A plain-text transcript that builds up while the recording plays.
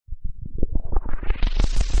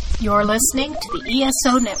You're listening to the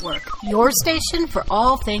ESO Network, your station for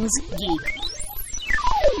all things geek.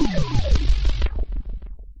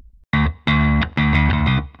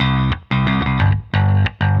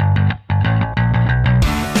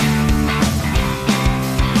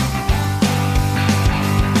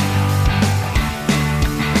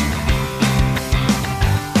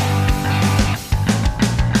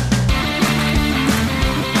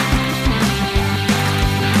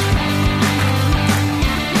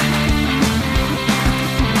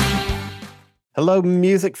 Hello,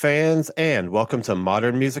 music fans, and welcome to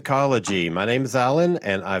Modern Musicology. My name is Alan,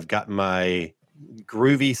 and I've got my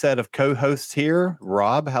groovy set of co-hosts here.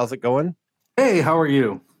 Rob, how's it going? Hey, how are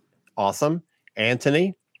you? Awesome.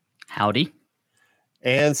 Anthony. Howdy.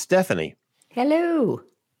 And Stephanie. Hello.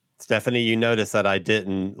 Stephanie, you notice that I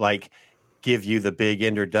didn't give you the big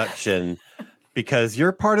introduction because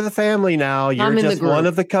you're part of the family now. You're just one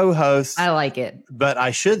of the co-hosts. I like it. But I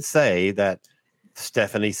should say that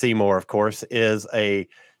Stephanie Seymour, of course, is a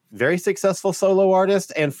very successful solo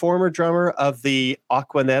artist and former drummer of the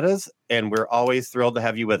Aquanettas, and we're always thrilled to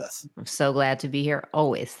have you with us. I'm so glad to be here.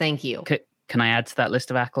 Always. Thank you. Can I add to that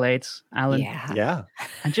list of accolades, Alan? Yeah.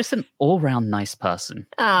 And just an all-round nice person.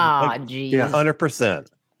 Oh, geez. 100%.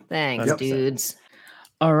 Thanks, 100%. dudes.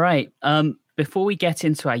 All right. Before we get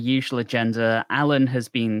into our usual agenda, Alan has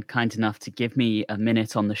been kind enough to give me a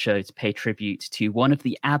minute on the show to pay tribute to one of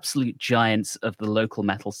the absolute giants of the local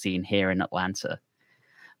metal scene here in Atlanta.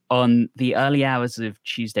 On the early hours of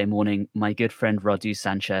Tuesday morning, my good friend Radu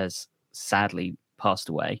Sanchez sadly passed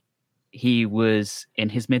away. He was in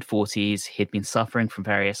his mid-40s. He'd been suffering from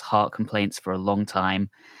various heart complaints for a long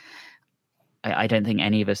time. I don't think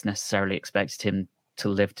any of us necessarily expected him to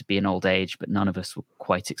live to be an old age, but none of us were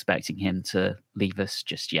quite expecting him to leave us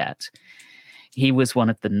just yet. He was one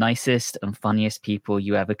of the nicest and funniest people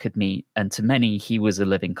you ever could meet, and to many, he was a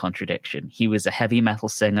living contradiction. He was a heavy metal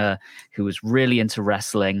singer who was really into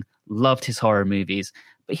wrestling, loved his horror movies,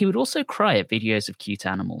 but he would also cry at videos of cute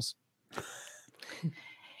animals.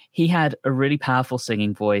 He had a really powerful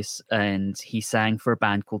singing voice, and he sang for a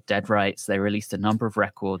band called Dead Rights. They released a number of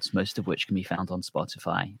records, most of which can be found on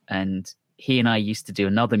Spotify, and he and I used to do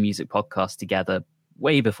another music podcast together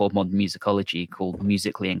way before Modern Musicology called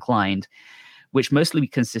Musically Inclined, which mostly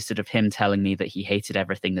consisted of him telling me that he hated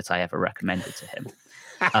everything that I ever recommended to him.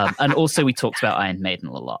 And also we talked about Iron Maiden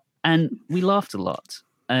a lot. And we laughed a lot.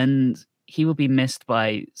 And he will be missed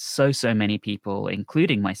by so many people,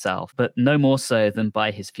 including myself, but no more so than by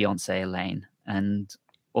his fiancée, Elaine. And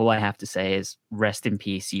all I have to say is rest in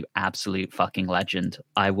peace, you absolute fucking legend.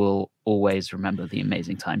 I will always remember the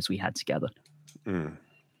amazing times we had together.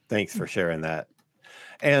 Thanks for sharing that.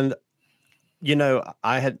 And,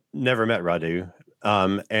 I had never met Radu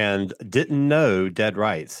and didn't know Dead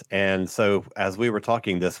Rights. And so as we were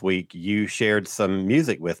talking this week, you shared some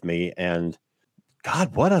music with me, and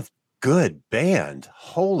God, what a good band.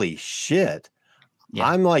 Holy shit. Yeah.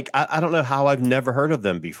 I'm like, I don't know how I've never heard of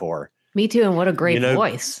them before. Me too, and what a great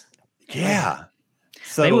voice. Yeah.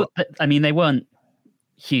 So they weren't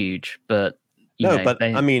huge, but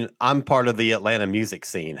I'm part of the Atlanta music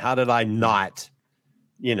scene. How did I not,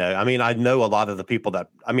 I know a lot of the people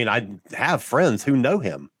I have friends who know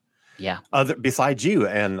him. Yeah. Besides you.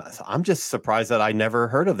 And I'm just surprised that I never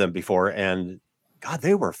heard of them before. And God,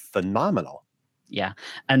 they were phenomenal. Yeah.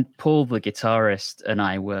 And Paul, the guitarist, and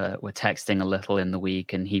I were texting a little in the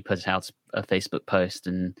week, and he put out a Facebook post,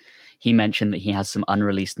 and he mentioned that he has some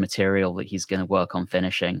unreleased material that he's going to work on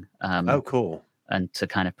finishing. Oh, cool. And to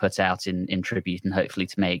kind of put out in tribute, and hopefully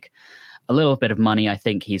to make a little bit of money. I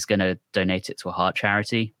think he's going to donate it to a heart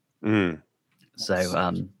charity.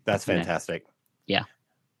 So that's fantastic. Yeah.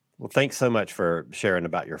 Well, thanks so much for sharing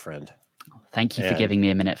about your friend. Thank you for giving me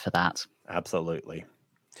a minute for that. Absolutely.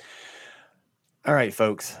 All right,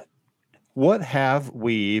 folks. What have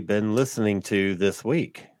we been listening to this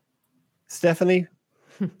week? Stephanie,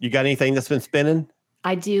 you got anything that's been spinning?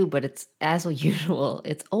 I do, but it's as usual.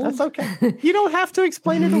 It's old. That's okay. You don't have to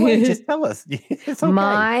explain it away. Just tell us. It's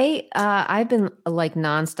okay. I've been like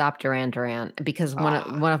nonstop Duran Duran because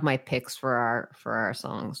one of my picks for our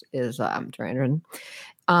songs is Duran Duran.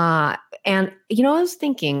 And I was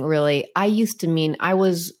thinking, really, I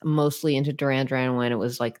was mostly into Duran Duran when it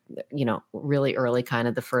was really early, kind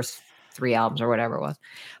of the first 3 albums or whatever it was.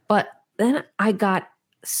 But then I got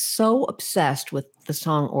so obsessed with the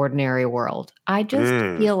song Ordinary World. I just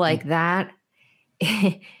feel like that.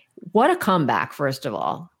 What a comeback, first of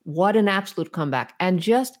all. What an absolute comeback. And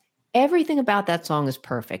just everything about that song is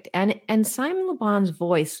perfect. And Simon Le Bon's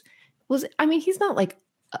voice was, he's not like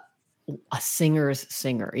a singer's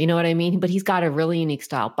singer. You know what I mean? But he's got a really unique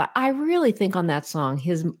style. But I really think on that song,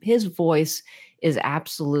 his voice is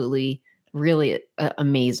absolutely really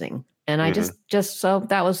amazing. And I just so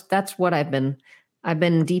that's what I've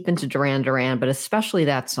been deep into Duran Duran, but especially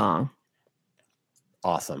that song.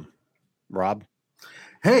 Awesome. Rob?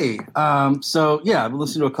 Hey, so yeah, I've been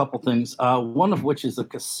listening to a couple things. One of which is a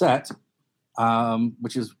cassette,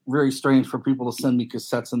 which is very strange for people to send me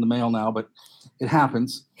cassettes in the mail now, but it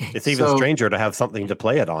happens. It's even stranger to have something to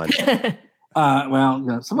play it on. Well, you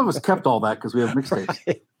know, some of us kept all that because we have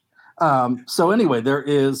mixtapes. Right. So anyway, there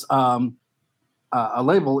is a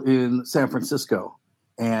label in San Francisco,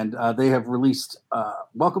 and they have released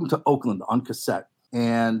Welcome to Oakland on cassette.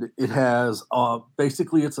 And it has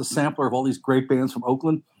basically it's a sampler of all these great bands from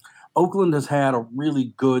Oakland. Oakland has had a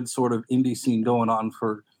really good sort of indie scene going on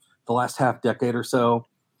for the last half decade or so.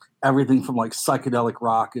 Everything from like psychedelic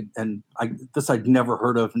rock and I'd never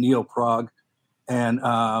heard of, neo-prog and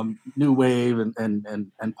new wave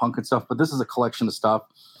and punk and stuff. But this is a collection of stuff.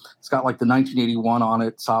 It's got like the 1981 on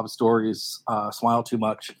it, Sob Stories, Smile Too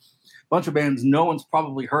Much. A bunch of bands no one's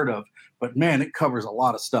probably heard of, but man, it covers a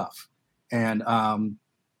lot of stuff. And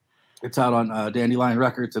it's out on Dandelion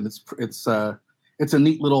Records, and it's a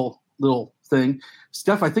neat little thing.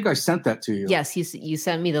 Steph, I think I sent that to you. Yes, you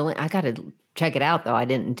sent me the link. I got to check it out though. I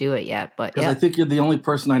didn't do it yet, but I think you're the only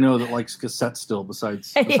person I know that likes cassettes still,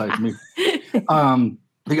 besides me.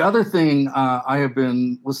 The other thing I have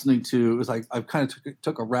been listening to is I've kind of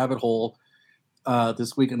took a rabbit hole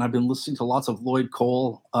this week, and I've been listening to lots of Lloyd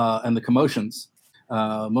Cole and the Commotions,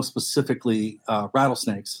 most specifically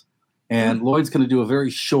Rattlesnakes. And Lloyd's going to do a very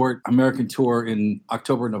short American tour in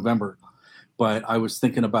October, November. But I was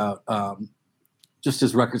thinking about just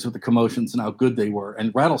his records with the Commotions and how good they were.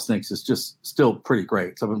 And Rattlesnakes is just still pretty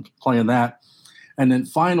great. So I've been playing that. And then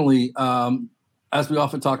finally, as we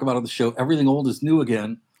often talk about on the show, Everything Old is New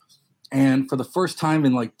Again. And for the first time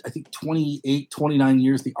in like, I think 28, 29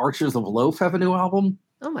 years, the Archers of Loaf have a new album.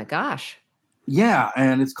 Oh my gosh. Yeah.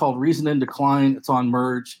 And it's called Reason in Decline. It's on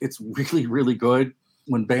Merge. It's really, really good.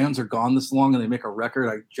 When bands are gone this long and they make a record,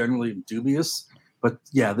 I generally am dubious. But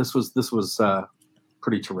yeah, this was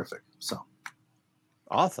pretty terrific. So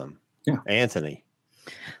awesome. Yeah. Anthony.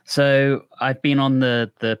 So I've been on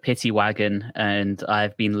the pity wagon, and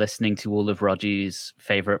I've been listening to all of Roger's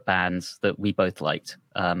favorite bands that we both liked.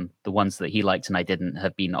 The ones that he liked and I didn't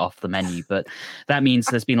have been off the menu, but that means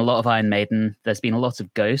there's been a lot of Iron Maiden. There's been a lot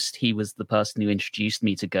of Ghost. He was the person who introduced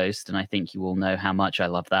me to Ghost, and I think you all know how much I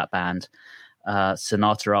love that band.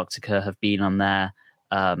 Sonata Arctica have been on there.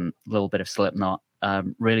 A little bit of Slipknot.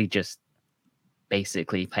 Really just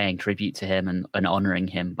basically paying tribute to him and honoring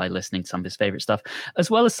him by listening to some of his favorite stuff,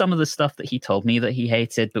 as well as some of the stuff that he told me that he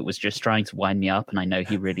hated but was just trying to wind me up, and I know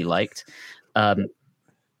he really liked.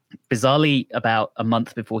 Bizarrely, about a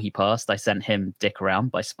month before he passed, I sent him Dick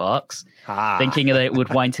Around by Sparks, thinking that it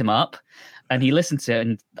would wind him up, and he listened to it,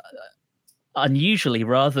 and unusually,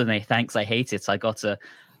 rather than a thanks I hate it, I got a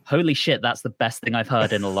holy shit, that's the best thing I've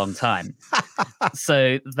heard in a long time.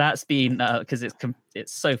 So that's been because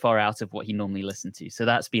it's so far out of what he normally listened to, so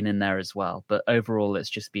that's been in there as well. But overall, it's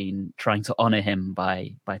just been trying to honor him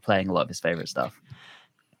by playing a lot of his favorite stuff.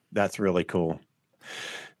 That's really cool.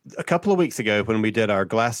 A couple of weeks ago, when we did our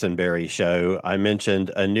Glastonbury show, I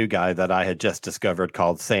mentioned a new guy that I had just discovered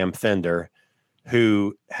called Sam Fender,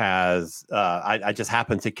 who has I just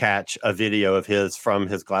happened to catch a video of his from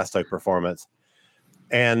his Glasgow performance.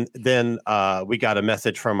 And then we got a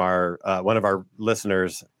message from our one of our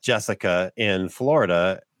listeners, Jessica in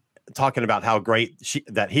Florida, talking about how great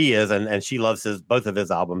that he is, and she loves both of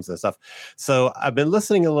his albums and stuff. So I've been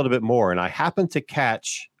listening a little bit more, and I happened to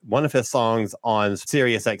catch one of his songs on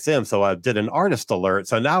Sirius XM. So I did an artist alert.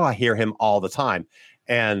 So now I hear him all the time,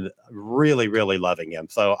 and really, really loving him.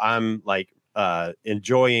 So I'm like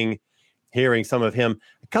enjoying hearing some of him.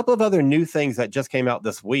 A couple of other new things that just came out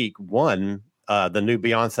this week. One. The new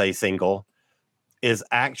Beyonce single is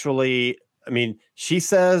actually, I mean, she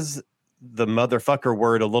says the motherfucker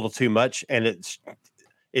word a little too much, and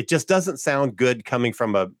it just doesn't sound good coming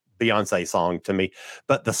from a Beyonce song to me.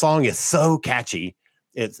 But the song is so catchy.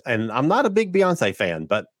 And I'm not a big Beyonce fan,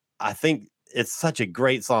 but I think it's such a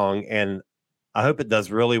great song, and I hope it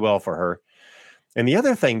does really well for her. And the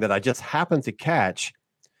other thing that I just happened to catch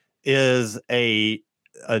is a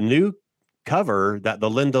new cover that the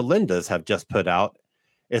Linda Lindas have just put out.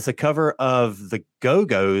 It's a cover of the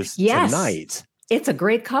Go-Go's Tonight. It's a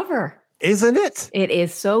great cover. Isn't it? It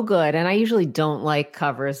is so good. And I usually don't like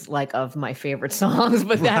covers like of my favorite songs,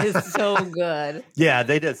 but that is so good. Yeah,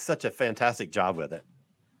 they did such a fantastic job with it.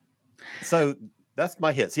 So that's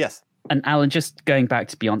my hits. Yes. And Alan, just going back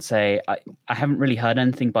to Beyonce, I haven't really heard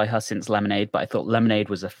anything by her since Lemonade, but I thought Lemonade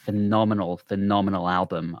was a phenomenal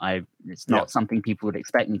album. It's not something people would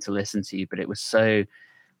expect me to listen to, but it was so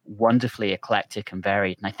wonderfully eclectic and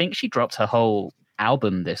varied. And I think she dropped her whole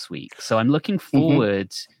album this week. So I'm looking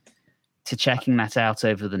forward to checking that out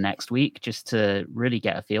over the next week, just to really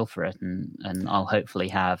get a feel for it. And I'll hopefully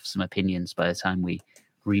have some opinions by the time we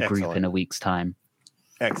regroup in a week's time.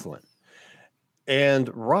 Excellent.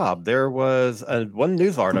 And Rob, there was one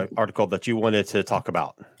news article that you wanted to talk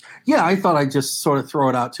about. Yeah, I thought I'd just sort of throw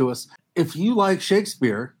it out to us. If you like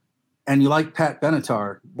Shakespeare and you like Pat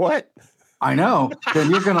Benatar, what? I know, then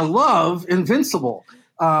you're going to love Invincible.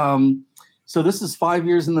 So this is 5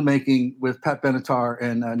 years in the making with Pat Benatar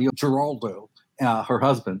and Neil Giraldo, her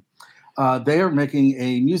husband. They are making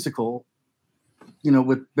a musical,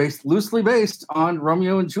 loosely based on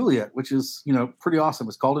Romeo and Juliet, which is, pretty awesome.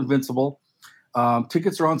 It's called Invincible.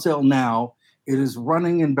 Tickets are on sale now. It is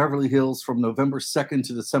running in Beverly Hills from November 2nd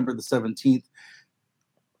to December the 17th.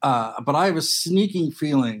 But I have a sneaking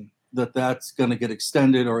feeling that that's going to get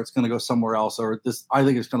extended, or it's going to go somewhere else, or I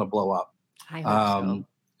think it's going to blow up. I hope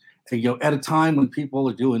so. At a time when people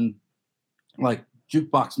are doing like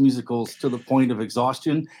jukebox musicals to the point of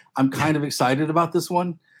exhaustion, I'm kind of excited about this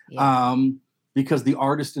one. Yeah. Because the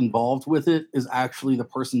artist involved with it is actually the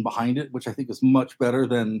person behind it, which I think is much better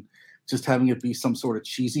than just having it be some sort of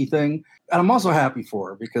cheesy thing. And I'm also happy for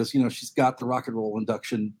her because, she's got the rock and roll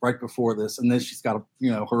induction right before this. And then she's got,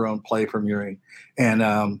 her own play premiering.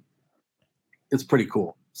 And it's pretty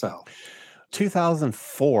cool. So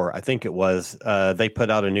 2004, I think it was, they put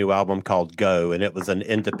out a new album called Go, and it was an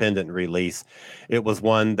independent release. It was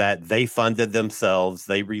one that they funded themselves.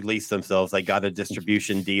 They released themselves. They got a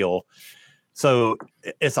distribution deal. So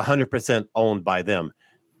it's 100% owned by them.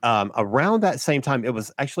 Around that same time, it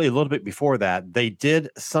was actually a little bit before that, they did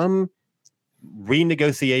some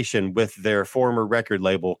renegotiation with their former record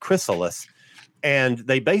label, Chrysalis, and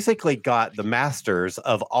they basically got the masters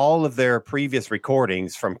of all of their previous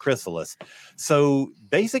recordings from Chrysalis. So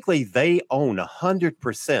basically, they own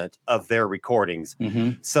 100% of their recordings.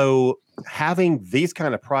 Mm-hmm. So having these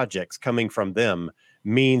kind of projects coming from them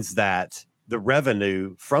means that the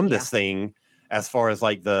revenue from this thing, as far as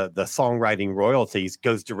like the songwriting royalties,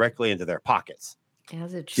 goes directly into their pockets.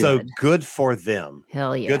 As it should. So good for them.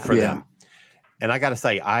 Hell yeah. Good for them. And I got to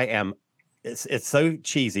say, it's so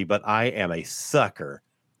cheesy, but I am a sucker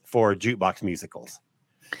for jukebox musicals.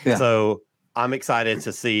 Yeah. So I'm excited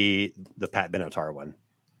to see the Pat Benatar one.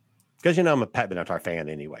 Because, I'm a Pat Benatar fan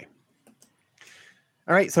anyway.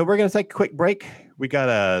 All right, so we're going to take a quick break. We got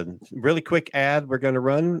a really quick ad we're going to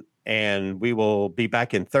run. And we will be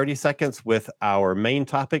back in 30 seconds with our main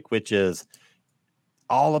topic, which is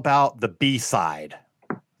all about the B-side.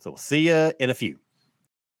 So we'll see you in a few.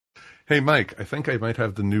 Hey, Mike, I think I might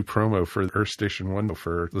have the new promo for Earth Station 1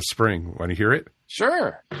 for the spring. Want to hear it?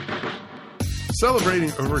 Sure.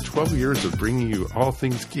 Celebrating over 12 years of bringing you all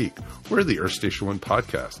things geek, we're the Earth Station 1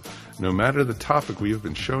 podcast. No matter the topic, we have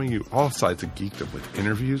been showing you all sides of geekdom with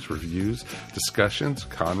interviews, reviews, discussions,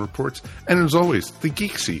 con reports, and as always, the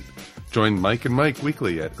Geek Seat. Join Mike and Mike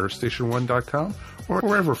weekly at earthstation1.com or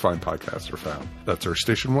wherever fine podcasts are found. That's Earth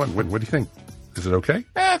Station 1. What do you think? Is it okay?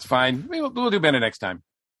 That's fine. We'll do better next time.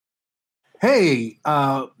 Hey,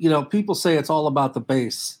 people say it's all about the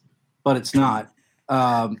bass, but it's not.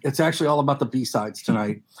 It's actually all about the B-sides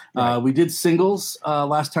tonight. Right. We did singles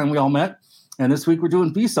last time we all met, and this week we're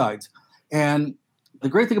doing B-sides. And the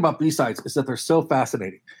great thing about B-sides is that they're so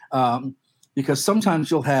fascinating because sometimes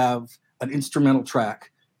you'll have an instrumental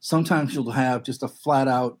track. Sometimes you'll have just a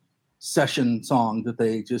flat-out session song that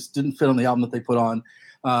they just didn't fit on the album that they put on.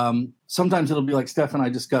 Sometimes it'll be like Steph and I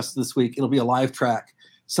discussed this week. It'll be a live track.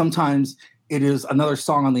 Sometimes it is another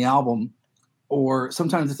song on the album, or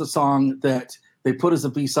sometimes it's a song that they put as a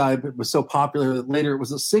B-side, but it was so popular that later it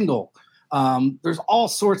was a single. There's all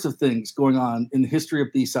sorts of things going on in the history of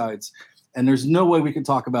B-sides, and there's no way we can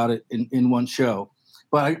talk about it in one show.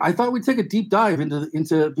 But I thought we'd take a deep dive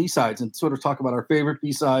into B-sides and sort of talk about our favorite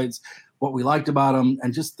B-sides, what we liked about them,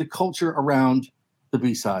 and just the culture around the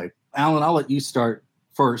B-side. Alan, I'll let you start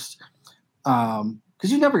first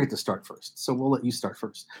because you never get to start first, so we'll let you start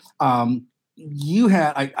first. You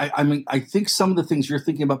had, I think some of the things you're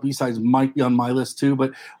thinking about B-sides might be on my list too,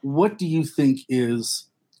 but what do you think is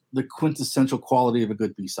the quintessential quality of a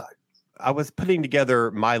good B-side? I was putting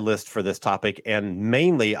together my list for this topic, and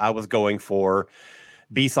mainly I was going for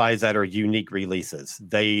B-sides that are unique releases.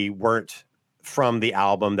 They weren't from the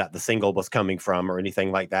album that the single was coming from or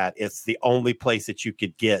anything like that. It's the only place that you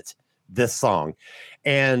could get this song.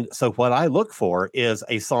 And so what I look for is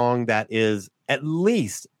a song that is at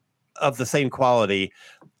least of the same quality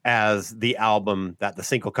as the album that the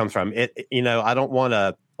single comes from. I don't want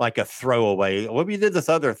a throwaway. Well, we did this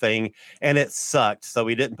other thing and it sucked, so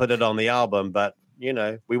we didn't put it on the album, but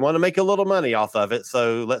we want to make a little money off of it,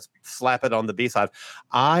 so let's slap it on the B-side.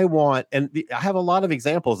 I have a lot of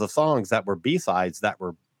examples of songs that were B-sides that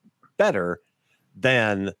were better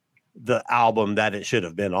than the album that it should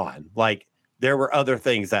have been on. Like, there were other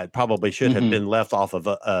things that probably should have been left off of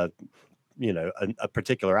a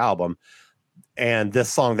particular album, and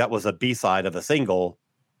this song that was a B-side of a single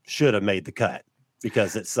should have made the cut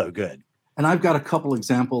because it's so good. And I've got a couple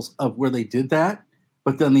examples of where they did that,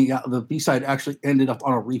 but then the B-side actually ended up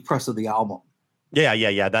on a repress of the album.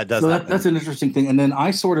 Yeah. That does. So that's an interesting thing. And then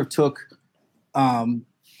I sort of took the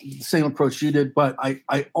same approach you did, but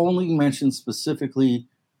I only mentioned specifically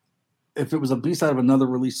if it was a B-side of another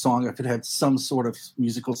released song, if it had some sort of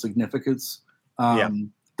musical significance,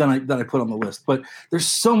 then I put on the list. But there's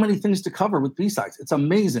so many things to cover with B-sides. It's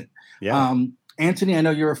amazing. Yeah. Anthony, I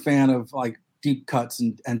know you're a fan of like deep cuts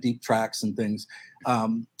and deep tracks and things.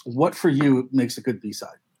 What for you makes a good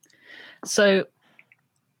B-side? So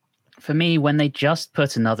for me, when they just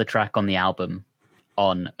put another track on the album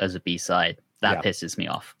on as a B-side, that pisses me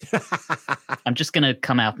off. I'm just going to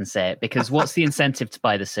come out and say it, because what's the incentive to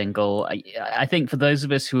buy the single? I think for those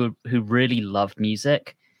of us who really love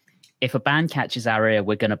music, if a band catches our ear,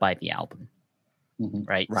 we're going to buy the album.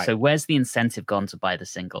 Right? So where's the incentive gone to buy the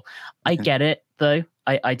single? I get it, though.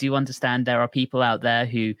 I do understand there are people out there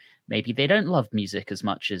who maybe they don't love music as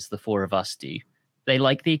much as the four of us do. They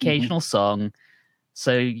like the occasional song.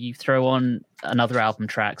 So you throw on another album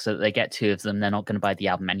track so that they get two of them. They're not going to buy the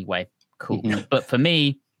album anyway. Cool. But for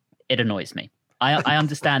me, it annoys me. I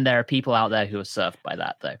understand there are people out there who are served by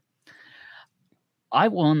that, though. I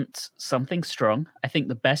want something strong. I think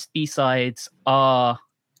the best B-sides are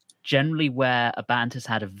generally where a band has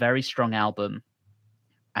had a very strong album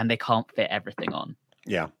and they can't fit everything on.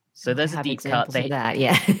 Yeah. So there's a deep cut.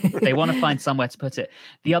 They want to find somewhere to put it.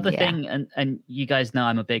 The other thing, and you guys know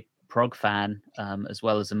I'm a big prog fan as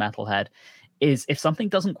well as a metalhead, is if something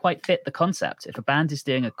doesn't quite fit the concept, if a band is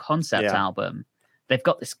doing a concept album, they've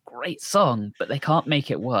got this great song, but they can't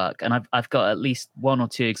make it work. And I've got at least one or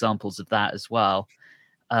two examples of that as well.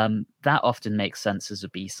 That often makes sense as a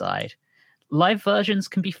B-side. Live versions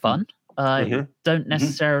can be fun. Don't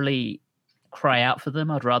necessarily cry out for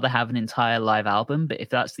them. I'd rather have an entire live album, but if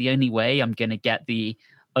that's the only way I'm going to get the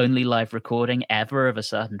only live recording ever of a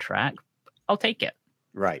certain track, I'll take it.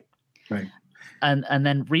 Right. And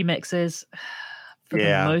then remixes, for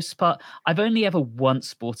the most part, I've only ever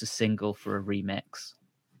once bought a single for a remix.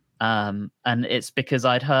 And it's because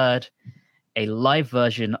I'd heard a live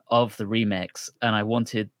version of the remix and I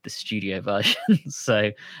wanted the studio version.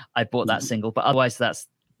 So I bought that single, but otherwise that's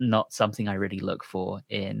not something I really look for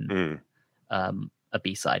in a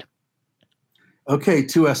B-side. Okay,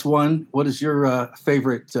 2S1, what is your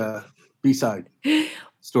favorite B-side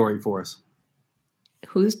story for us?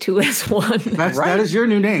 Who's 2S1? That is your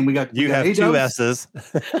new name. We have two S's.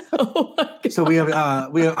 So we have I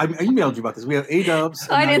emailed you about this. We have A-dubs.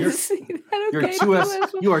 I didn't see that. Okay,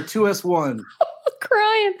 you are 2S1. I'm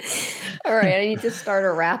crying. All right, I need to start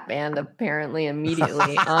a rap band apparently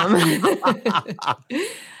immediately. All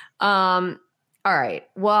right.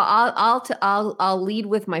 Well, I'll lead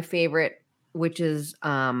with my favorite, which is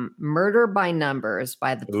 "Murder by Numbers"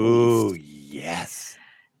 by the Police. Ooh, yes.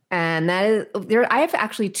 And that is there. I have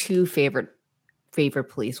actually two favorite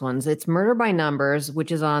Police ones. It's "Murder by Numbers,"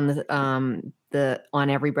 which is on the "On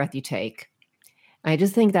Every Breath You Take." I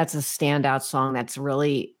just think that's a standout song. That's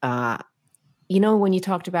really, when you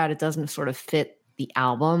talked about it doesn't sort of fit the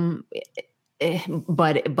album,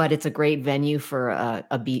 but it's a great venue for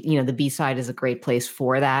a B. The B-side is a great place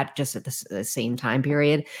for that. Just at the same time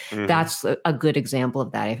period, that's a good example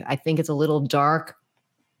of that. I think it's a little dark,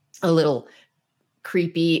 a little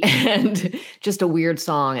creepy, and just a weird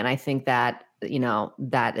song. And I think that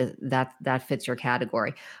that fits your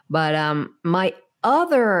category. But my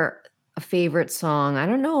other favorite song, I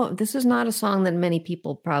don't know, this is not a song that many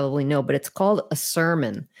people probably know, but it's called "A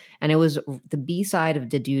Sermon," and it was the B-side of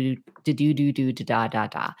 "Da Da Da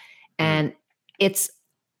Da," and it's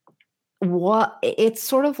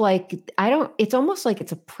sort of like it's almost like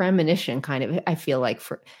it's a premonition kind of. I feel like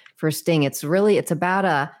for Sting, it's about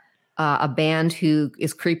a band who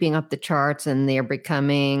is creeping up the charts and they're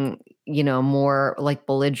becoming, more like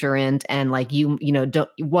belligerent and like,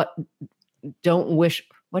 don't wish.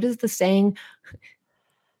 What is the saying?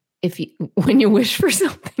 When you wish for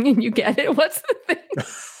something and you get it, what's the thing?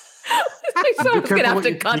 Someone's gonna have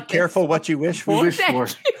to cut. Be careful what you wish for.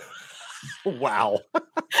 Wow.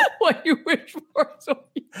 What you wish for.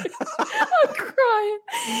 I'm crying.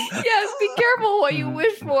 Yes, be careful what you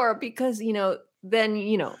wish for, because then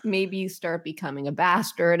maybe you start becoming a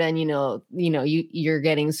bastard, and you're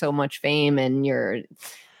getting so much fame, and you're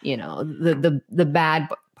the bad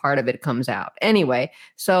part of it comes out anyway.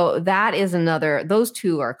 So that is another. Those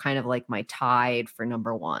two are kind of like my tied for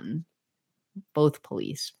number one. Both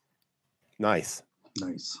Police. Nice.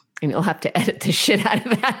 And you'll have to edit the shit out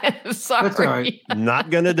of that. I'm sorry. That's all right. Not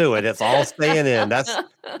gonna do it. It's all staying in.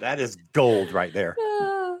 That is gold right there.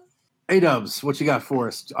 A-Dubs, what you got for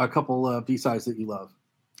us? A couple B-sides that you love.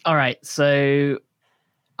 All right, so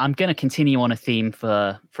I'm going to continue on a theme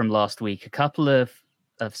from last week. A couple of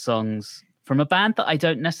songs from a band that I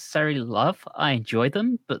don't necessarily love. I enjoy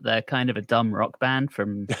them, but they're kind of a dumb rock band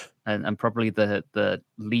and probably the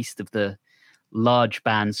least of the large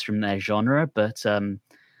bands from their genre. But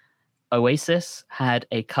Oasis had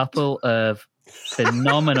a couple of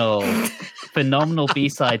phenomenal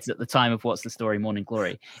B-sides at the time of What's the Story, Morning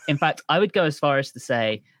Glory. In fact, I would go as far as to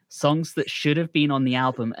say songs that should have been on the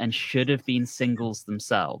album and should have been singles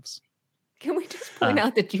themselves. Can we just point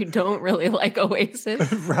out that you don't really like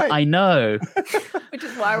Oasis? Right. I know. Which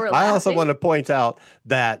is why we're laughing. I also want to point out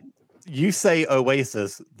that you say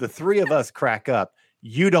Oasis, the three of us crack up.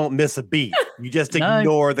 You don't miss a beat. You just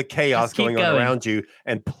ignore the chaos going on around you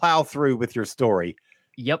and plow through with your story.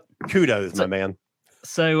 Yep. Kudos, my man.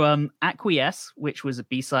 So Acquiesce, which was a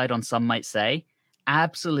B-side on Some Might Say,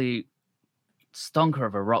 absolute stonker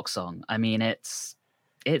of a rock song. I mean, it's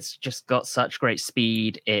just got such great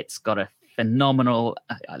speed. It's got a phenomenal,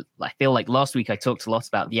 I feel like last week I talked a lot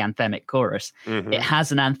about the anthemic chorus. Mm-hmm. It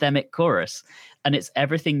has an anthemic chorus, and it's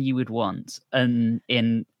everything you would want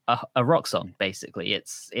in a rock song, basically.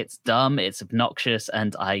 It's dumb, it's obnoxious,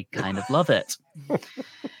 and I kind of love it.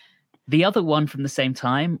 The other one from the same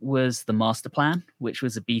time was The Master Plan, which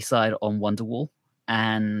was a B-side on Wonderwall.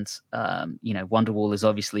 And, Wonderwall is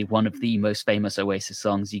obviously one of the most famous Oasis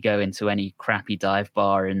songs. You go into any crappy dive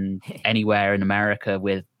bar anywhere in America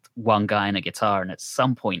with one guy and a guitar, and at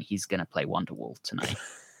some point he's going to play Wonderwall tonight.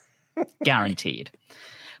 Guaranteed.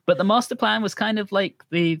 But The Master Plan was kind of like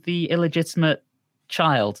the illegitimate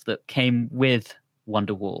child that came with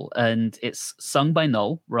Wonderwall. And it's sung by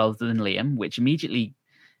Noel rather than Liam, which immediately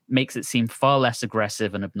makes it seem far less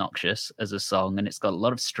aggressive and obnoxious as a song, and it's got a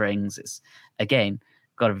lot of strings. It's, again,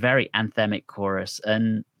 got a very anthemic chorus,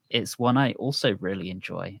 and it's one I also really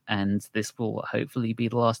enjoy. And this will hopefully be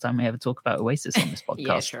the last time we ever talk about Oasis on this podcast.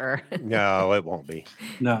 Yeah, sure. No, it won't be.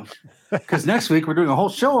 No, because next week we're doing a whole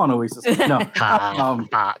show on Oasis. No.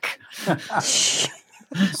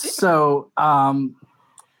 So I'm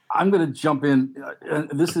going to jump in.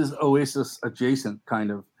 This is Oasis adjacent,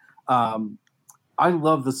 kind of. I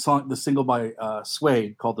love the single by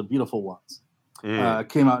Suede called "The Beautiful Ones."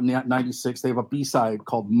 Came out in '96. They have a B-side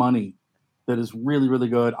called "Money" that is really, really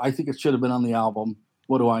good. I think it should have been on the album.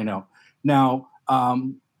 What do I know? Now,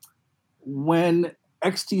 when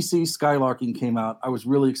XTC Skylarking came out, I was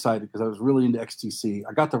really excited because I was really into XTC.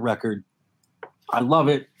 I got the record. I love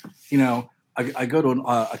it. I go to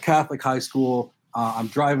a Catholic high school. I'm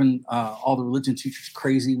driving all the religion teachers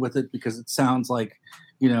crazy with it because it sounds like,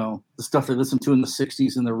 the stuff they listened to in the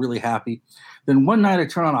 60s, and they're really happy. Then one night I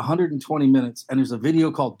turn on 120 minutes and there's a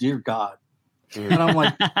video called Dear God. And I'm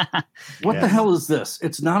like, what the hell is this?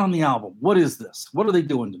 It's not on the album. What is this? What are they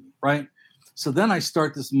doing to me? Right. So then I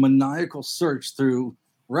start this maniacal search through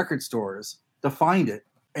record stores to find it.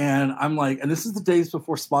 And I'm like, and this is the days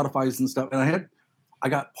before Spotify's and stuff. And I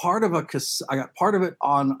got part of it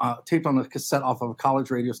on taped on a cassette off of a college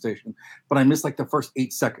radio station, but I missed like the first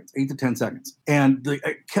 8 to 10 seconds. And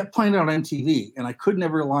I kept playing it on MTV, and I could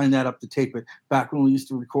never line that up to tape it back when we used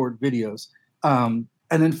to record videos. And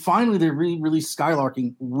then finally they re-released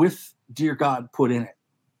Skylarking with Dear God put in it,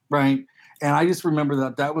 right? And I just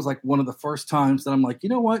remember that was like one of the first times that I'm like, you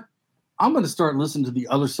know what? I'm going to start listening to the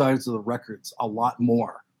other sides of the records a lot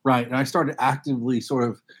more, right? And I started actively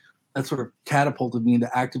that sort of catapulted me into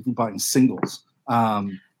actively buying singles.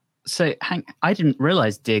 So, Hank, I didn't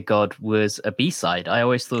realize Dear God was a B-side. I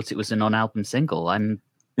always thought it was a non-album single. I'm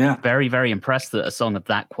very, very impressed that a song of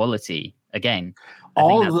that quality, again, I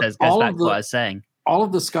think that goes back to what I was saying. All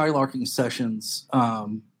of the Skylarking Sessions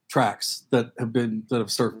tracks that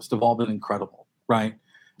have surfaced have all been incredible, right?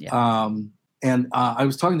 Yeah. And I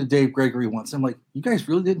was talking to Dave Gregory once. I'm like, you guys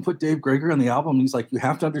really didn't put Dave Gregory on the album? And he's like, you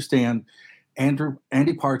have to understand,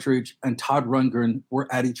 Andy Partridge and Todd Rundgren were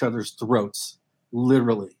at each other's throats,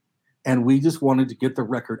 literally. And we just wanted to get the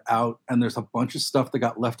record out. And there's a bunch of stuff that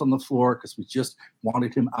got left on the floor because we just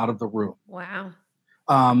wanted him out of the room. Wow.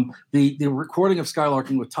 The recording of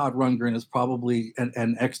Skylarking with Todd Rundgren is probably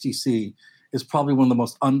and XTC is probably one of the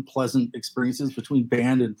most unpleasant experiences between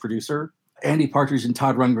band and producer. Andy Partridge and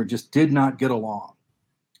Todd Rundgren just did not get along,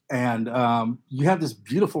 and you have this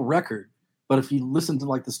beautiful record. But if you listen to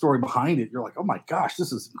like the story behind it, you're like, oh my gosh,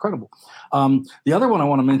 this is incredible. The other one I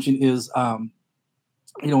want to mention is,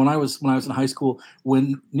 when I was in high school,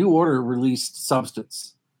 when New Order released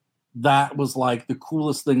Substance, that was like the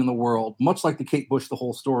coolest thing in the world. Much like the Kate Bush, The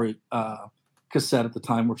Whole Story cassette at the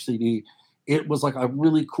time, or CD, it was like a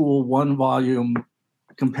really cool 1-volume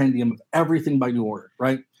compendium of everything by New Order,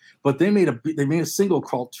 right? But they made a single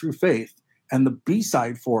called True Faith, and the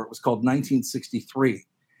B-side for it was called 1963.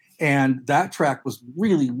 And that track was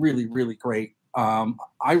really, really, really great.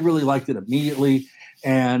 I really liked it immediately.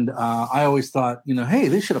 And I always thought, hey,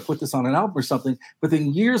 they should have put this on an album or something. But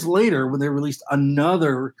then years later, when they released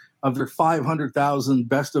another of their 500,000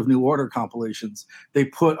 Best of New Order compilations, they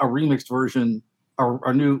put a remixed version,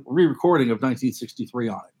 a new re-recording of 1963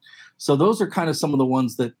 on it. So those are kind of some of the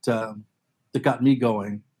ones that got me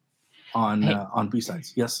going on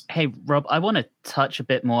B-sides. Yes. Hey, Rob, I want to touch a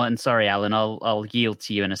bit more, and sorry, Alan, I'll yield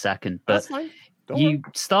to you in a second, but you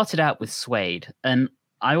started out with Suede, and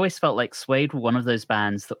I always felt like Suede were one of those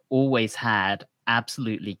bands that always had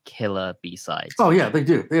absolutely killer B-sides. Oh yeah, they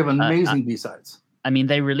do. They have amazing B-sides. I mean,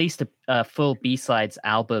 they released a full B-sides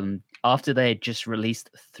album after they had just released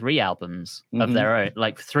 3 albums of their own,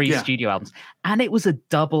 like 3 studio albums. And it was a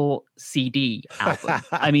double CD album.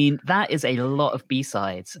 I mean, that is a lot of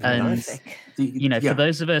B-sides. And, for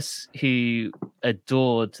those of us who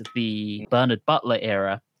adored the Bernard Butler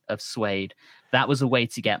era of Suede, that was a way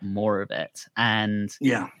to get more of it. And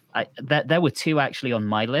there were 2 actually on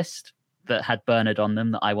my list that had Bernard on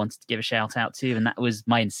them that I wanted to give a shout out to, and that was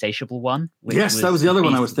My Insatiable one. Yes, that was the other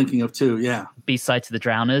one I was thinking of too. Yeah, B-side to The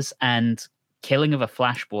Drowners, and Killing of a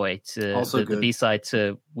Flash Boy to the B-side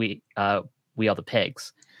to We Are the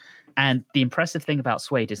Pigs. And the impressive thing about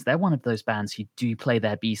Suede is they're one of those bands who do play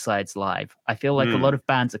their B-sides live. I feel like a lot of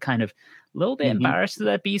bands are kind of a little bit embarrassed of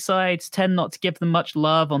their B-sides, tend not to give them much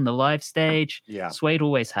love on the live stage. Yeah. Suede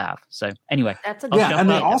always have. So anyway. That's a good point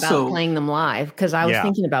about playing them live, because I was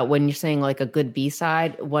thinking about when you're saying like a good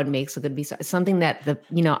B-side, what makes a good B-side? Something that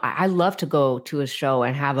I love to go to a show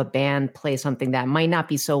and have a band play something that might not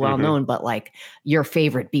be so well known, but like your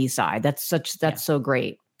favorite B-side. That's so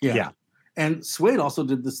great. Yeah. And Suede also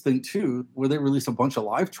did this thing too, where they released a bunch of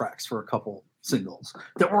live tracks for a couple singles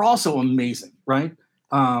that were also amazing, right?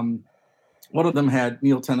 One of them had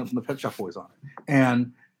Neil Tennant from the Pet Shop Boys on it.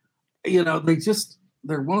 And, they're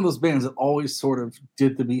one of those bands that always sort of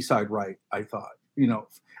did the B-side right, I thought.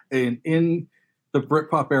 And in the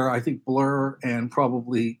Britpop era, I think Blur and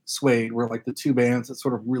probably Suede were like the 2 bands that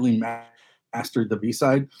sort of really mastered the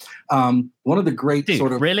B-side. One of the great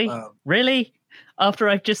Really? After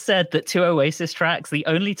I've just said that 2 Oasis tracks, the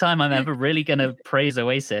only time I'm ever really going to praise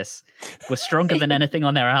Oasis, was stronger than anything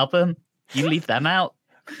on their album, you leave them out?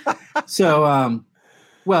 So, I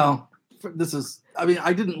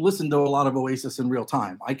didn't listen to a lot of Oasis in real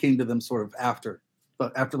time. I came to them sort of after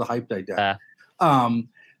the hype died down.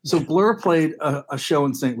 So Blur played a show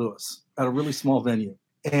in St. Louis at a really small venue.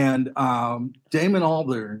 And Damon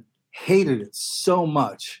Albarn hated it so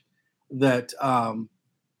much that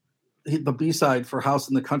the B-side for House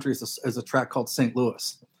in the Country is a track called St.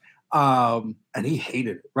 Louis. And he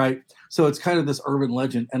hated it, right? So it's kind of this urban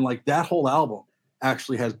legend. And like that whole album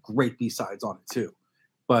actually has great B-sides on it too.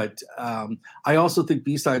 But I also think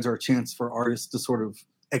B-sides are a chance for artists to sort of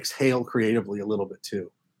exhale creatively a little bit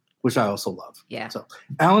too, which I also love. Yeah. So,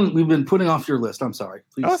 Alan, we've been putting off your list. I'm sorry.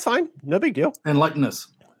 Please. Oh, it's fine. No big deal. Enlighten us.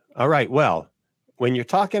 All right. Well, when you're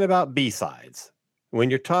talking about B-sides, when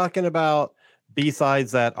you're talking about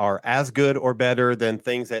B-sides that are as good or better than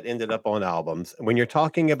things that ended up on albums, when you're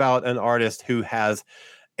talking about an artist who has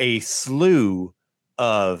a slew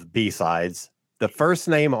of B-sides, the first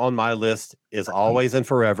name on my list is always and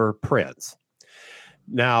forever Prince.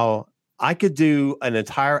 Now, I could do an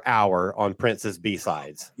entire hour on Prince's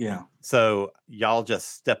B-sides. Yeah. So y'all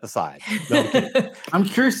just step aside. No, I'm kidding. I'm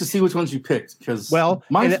curious to see which ones you picked, because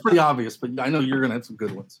mine's pretty obvious, but I know you're going to have some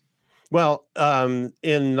good ones. Well,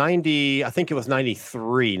 in 90, I think it was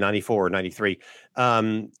 93, 94, 93,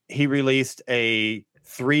 he released a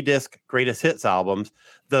 3-disc greatest hits albums.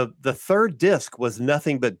 The third disc was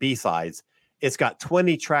nothing but B-sides. It's got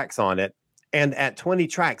 20 tracks on it. And at 20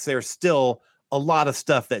 tracks, there's still a lot of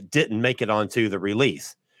stuff that didn't make it onto the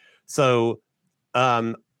release. So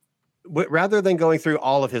rather than going through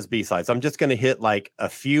all of his B-sides, I'm just going to hit like a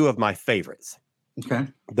few of my favorites. Okay.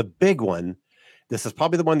 The big one, this is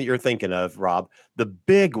probably the one that you're thinking of, Rob. The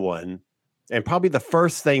big one And probably the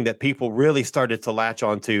first thing that people really started to latch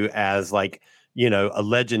onto as like, a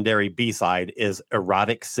legendary B-side is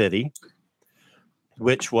Erotic City,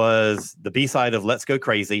 which was the B-side of Let's Go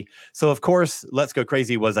Crazy. So, of course, Let's Go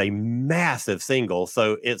Crazy was a massive single.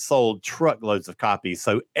 So it sold truckloads of copies.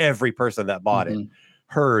 So every person that bought it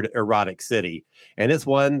heard Erotic City. And it's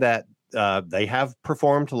one that they have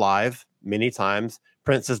performed live many times.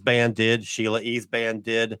 Prince's band did. Sheila E.'s band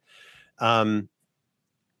did.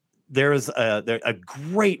 There's a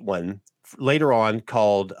great one later on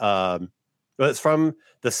called, it's from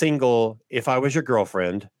the single If I Was Your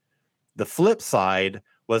Girlfriend. The flip side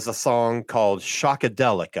was a song called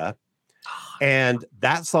Shockadelica. And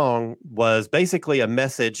that song was basically a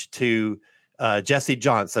message to Jesse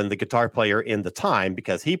Johnson, the guitar player in the time,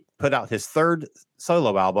 because he put out his third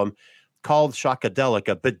solo album called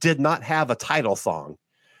Shockadelica, but did not have a title song.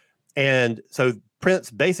 And so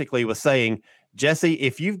Prince basically was saying, Jesse,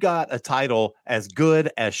 if you've got a title as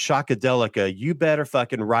good as Shockadelica, you better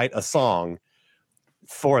fucking write a song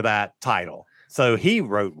for that title. So he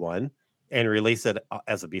wrote one and released it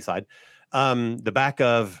as a B-side. The back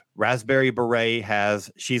of Raspberry Beret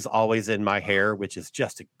has She's Always in My Hair, which is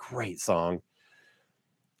just a great song.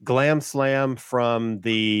 Glam Slam from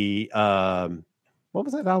the, what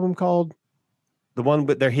was that album called? The one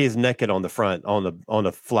with he's naked on the front on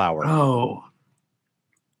a flower. Oh,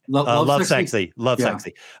 Love Sexy.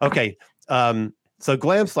 Okay. So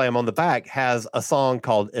Glam Slam on the back has a song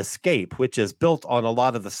called Escape, which is built on a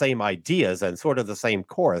lot of the same ideas and sort of the same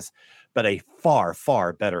chorus, but a far,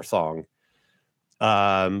 far better song.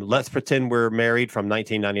 Let's Pretend We're Married from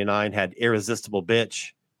 1999 had Irresistible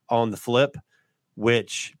Bitch on the flip,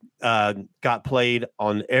 which got played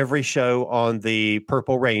on every show on the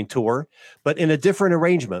Purple Rain tour, but in a different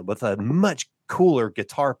arrangement with a much cooler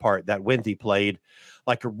guitar part that Wendy played,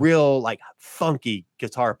 like a real funky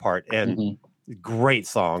guitar part, and great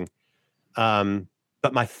song.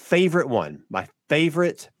 But my favorite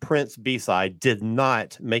Prince B-side did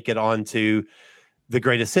not make it onto the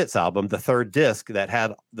Greatest Hits album. The third disc that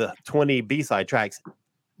had the 20 B-side tracks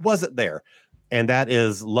wasn't there. And that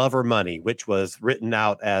is Love or Money, which was written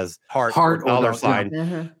out as heart or dollar sign.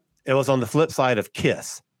 Yeah. It was on the flip side of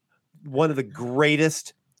Kiss. One of the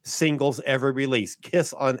greatest singles ever released.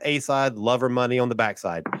 Kiss on A side, Love or Money on the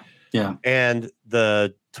backside. Yeah. And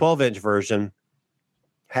the 12-inch version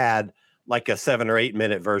had like a 7 or 8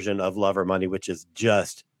 minute version of Love or Money, which is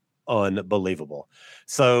just unbelievable.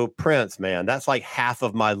 So Prince, man, that's like half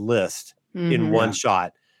of my list in one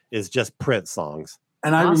shot is just Prince songs.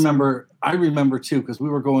 And awesome. I remember too, because we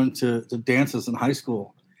were going to dances in high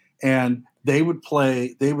school, and they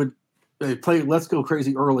play Let's Go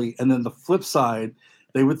Crazy early, and then the flip side,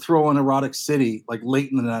 they would throw on Erotic City like late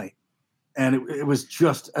in the night. And it was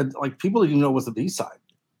just like people didn't even know it was the B-side.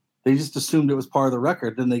 They just assumed it was part of the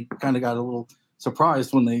record. Then they kind of got a little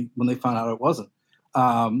surprised when they found out it wasn't.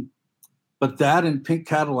 But that and Pink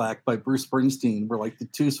Cadillac by Bruce Springsteen were like the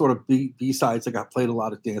two sort of B-sides that got played a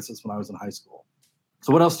lot at dances when I was in high school.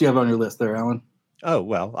 So what else do you have on your list there, Alan? Oh,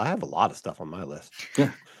 well, I have a lot of stuff on my list. Yeah.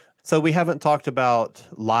 So we haven't talked about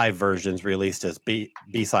live versions released as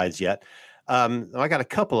B-sides yet. I got a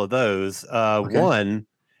couple of those. Okay. One,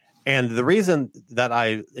 and the reason that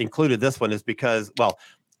I included this one is because,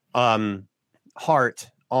 Heart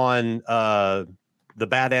on the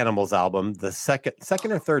Bad Animals album, the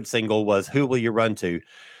second or third single was Who Will You Run To?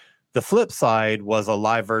 The flip side was a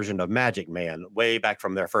live version of Magic Man way back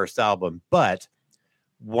from their first album. But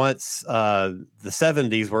once the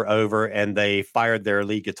 70s were over and they fired their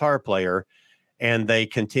lead guitar player and they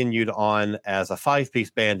continued on as a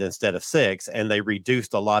 5-piece band instead of 6, and they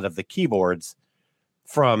reduced a lot of the keyboards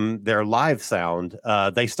from their live sound,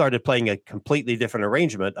 they started playing a completely different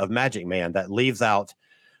arrangement of Magic Man that leaves out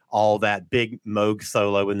all that big Moog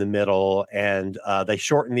solo in the middle, and they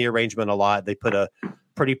shortened the arrangement a lot. They put a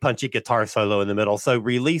pretty punchy guitar solo in the middle. So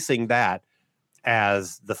releasing that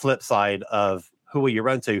as the flip side of Who Will You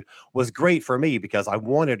Run To was great for me because I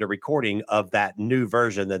wanted a recording of that new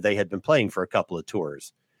version that they had been playing for a couple of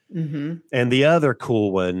tours. Mm-hmm. And the other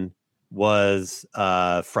cool one was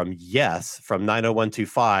from Yes, from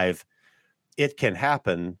 90125. It Can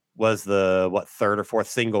Happen was the third or fourth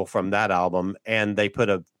single from that album, and they put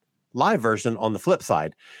a live version on the flip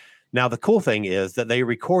side. Now the cool thing is that they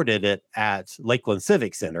recorded it at Lakeland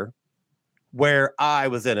Civic Center, where I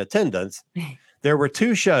was in attendance. There were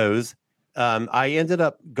 2 shows. I ended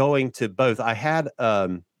up going to both. I had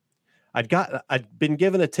I'd been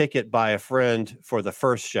given a ticket by a friend for the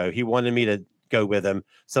first show. He wanted me to go with him,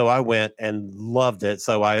 so I went and loved it.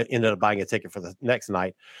 So I ended up buying a ticket for the next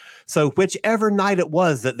night. So whichever night it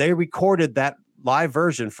was that they recorded that live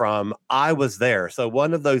version from I Was There. So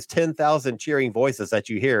one of those 10,000 cheering voices that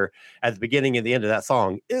you hear at the beginning and the end of that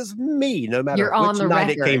song is me, no matter You're on which the night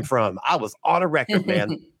it came record. from. I was on a record,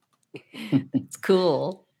 man. It's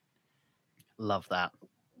cool. Love that.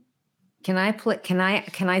 Can I play? Can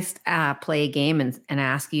I play a game and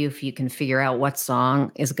ask you if you can figure out what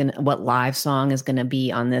live song is gonna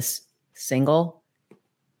be on this single?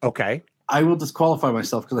 Okay. I will disqualify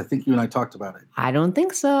myself because I think you and I talked about it. I don't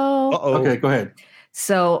think so. Uh-oh. Okay, go ahead.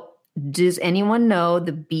 So, does anyone know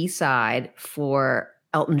the B-side for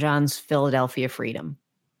Elton John's Philadelphia Freedom?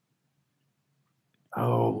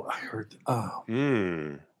 Oh, I heard. Oh,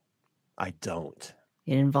 I don't.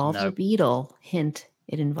 It involves a beetle. Hint,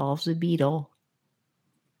 it involves a beetle.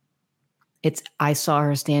 I saw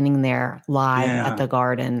her standing there live at the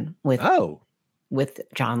Garden with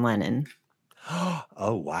John Lennon.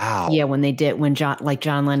 Oh wow. Yeah, when John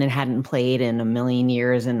Lennon hadn't played in a million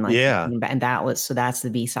years and and that's the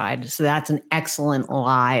B-side. So that's an excellent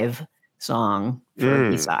live song for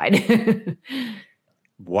a B-side.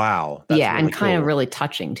 Wow. That's yeah, really and kind of cool. really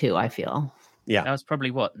touching too, I feel. Yeah. That was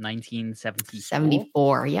probably what, 1974?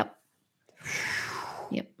 74, yep.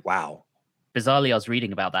 Wow. Bizarrely, I was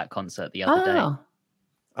reading about that concert the other day.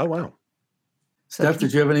 Oh wow. Steph,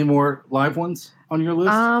 did you have any more live ones on your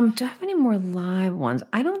list? Do I have any more live ones?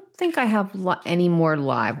 I don't think I have any more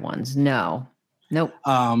live ones. No. Nope.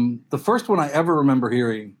 The first one I ever remember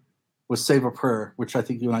hearing was Save a Prayer, which I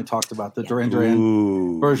think you and I talked about, the Duran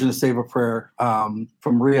Duran version of Save a Prayer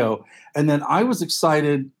from Rio. And then I was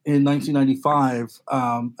excited in 1995,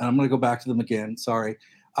 and I'm going to go back to them again, sorry.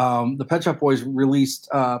 The Pet Shop Boys released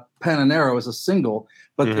Pen and Arrow as a single,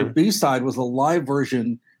 but the B-side was a live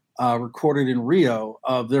version recorded in Rio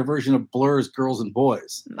of their version of Blur's Girls and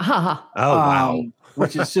Boys. Wow.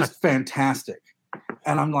 Which is just fantastic.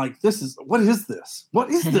 And I'm like, what is this? What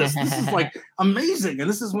is this? This is like amazing. And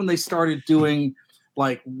this is when they started doing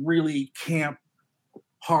like really camp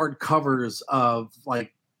hard covers of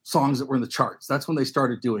like songs that were in the charts. That's when they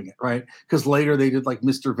started doing it, right? Because later they did like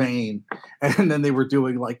Mr. Vain, and then they were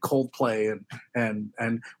doing like Coldplay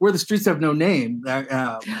and Where the Streets Have No Name.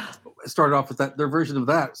 Started off with that. Their version of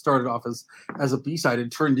that started off as a B-side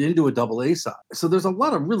and turned into a double A side. So there's a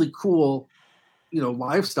lot of really cool,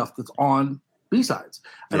 live stuff that's on B-sides,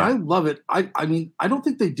 and I love it. I mean, I don't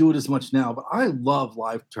think they do it as much now, but I love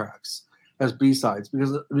live tracks as B-sides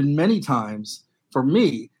because many times for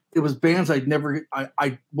me it was bands I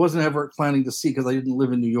wasn't ever planning to see because I didn't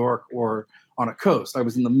live in New York or on a coast. I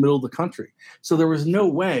was in the middle of the country, so there was no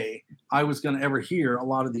way I was going to ever hear a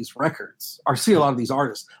lot of these records or see a lot of these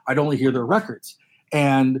artists. I'd only hear their records,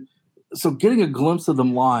 and so getting a glimpse of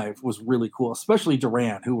them live was really cool, especially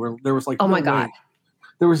Duran, there was like, oh my God.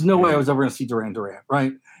 There was no way I was ever going to see Duran Duran,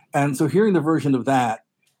 right? And so hearing the version of that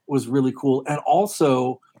was really cool. And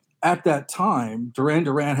also at that time, Duran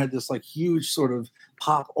Duran had this like huge sort of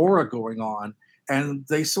pop aura going on. And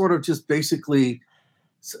they sort of just basically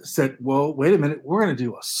said, well, wait a minute, we're going to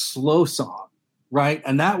do a slow song, right?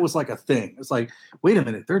 And that was like a thing. It's like, wait a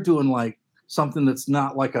minute, they're doing like something that's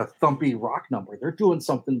not like a thumpy rock number. They're doing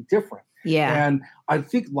something different. Yeah. And I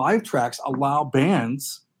think live tracks allow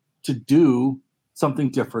bands to do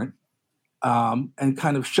something different and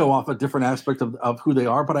kind of show off a different aspect of who they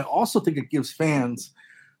are. But I also think it gives fans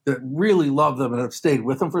that really love them and have stayed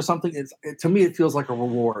with them for something. To me, it feels like a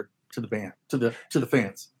reward to the band, to the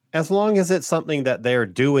fans. As long as it's something that they're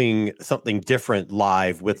doing something different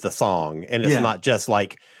live with the song, and it's not just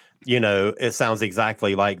like, it sounds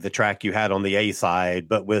exactly like the track you had on the A side,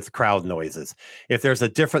 but with crowd noises. If there's a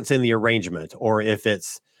difference in the arrangement, or if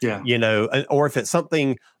it's, or if it's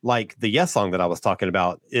something like the Yes song that I was talking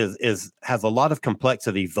about has a lot of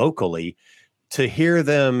complexity vocally, to hear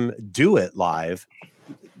them do it live,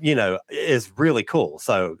 is really cool.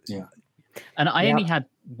 So, And I only had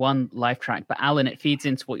one live track, but Alan, it feeds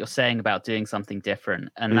into what you're saying about doing something different.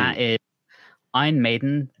 And that is Iron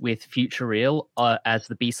Maiden with Future Real as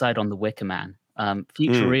the B-side on The Wicker Man.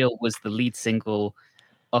 Future Real was the lead single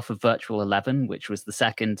off of Virtual 11, which was the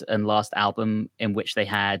second and last album in which they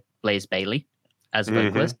had Blaze Bayley as a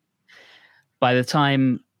vocalist. By the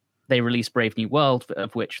time they released Brave New World,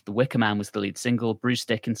 of which The Wicker Man was the lead single, Bruce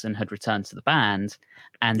Dickinson had returned to the band,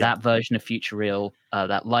 and that version of Future Real,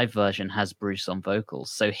 that live version, has Bruce on vocals.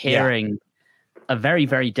 So hearing a very,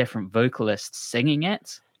 very different vocalist singing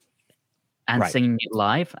it and singing it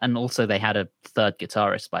live, and also they had a third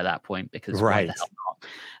guitarist by that point, because why the hell not?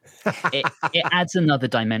 it adds another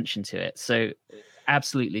dimension to it. So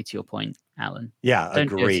absolutely to your point, Alan. Yeah,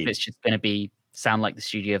 Don't know agreed. if it's just going to sound like the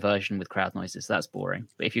studio version with crowd noises. That's boring.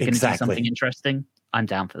 But if you're going to do something interesting, I'm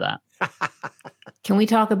down for that. Can we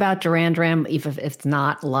talk about Duran Duran if it's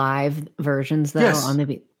not live versions though? Yes. On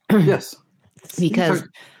the Yes. Because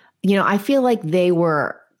I feel like they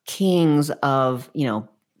were kings of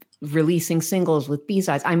releasing singles with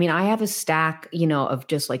B-sides. I mean, I have a stack, of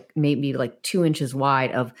just like maybe like 2 inches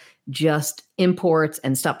wide of just imports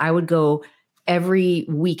and stuff. I would go every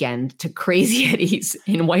weekend to Crazy Eddie's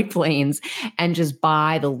in White Plains and just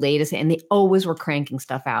buy the latest, and they always were cranking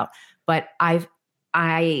stuff out. But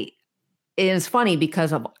it is funny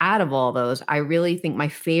because out of all those, I really think my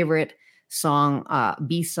favorite song,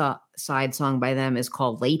 B-side song by them is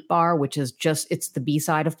called Late Bar, which is it's the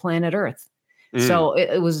B-side of Planet Earth. So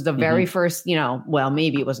it was the very first,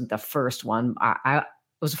 maybe it wasn't the first one. It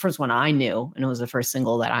was the first one I knew, and it was the first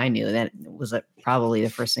single that I knew. That was probably the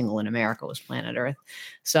first single in America was Planet Earth.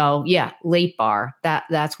 So yeah, Late Bar.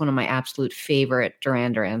 That's one of my absolute favorite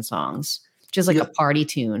Duran Duran songs. Just like a party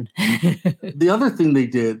tune. The other thing they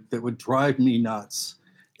did that would drive me nuts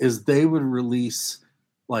is they would release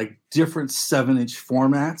like different 7-inch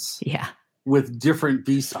formats. Yeah. With different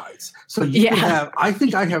B-sides. So you could have, I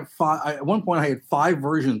think I have 5, at one point I had 5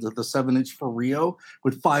 versions of the 7-inch for Rio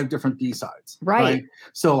with 5 different B-sides. Right.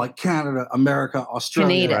 So like Canada, America,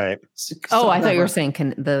 Australia. Canada. Right. Oh, I thought you were saying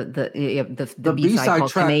the B-side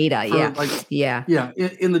called Canada. Yeah.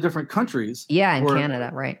 In the different countries. Yeah, in Canada,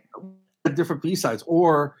 right. Different B-sides.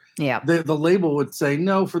 Or the label would say,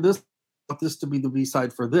 no, for this to be the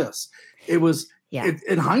B-side for this. It was... Yeah.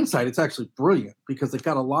 In hindsight, it's actually brilliant because they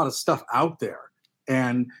got a lot of stuff out there,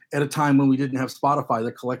 and at a time when we didn't have Spotify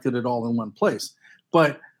that collected it all in one place.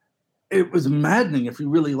 But it was maddening if you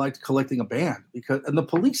really liked collecting a band, and the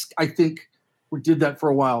Police, I think, did that for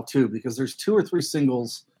a while too, because there's 2 or 3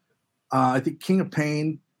 singles. I think King of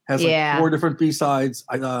Pain has 4 different B-sides.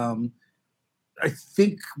 I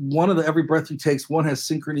think one of the Every Breath You Takes, one has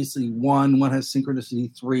Synchronicity 1, one has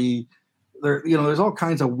Synchronicity 3. There, there's all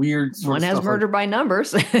kinds of weird. One has Murder by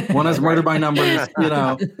Numbers. One has Murder by Numbers.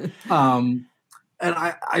 And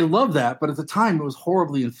I love that, but at the time it was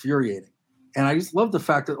horribly infuriating. And I just love the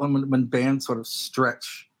fact that when bands sort of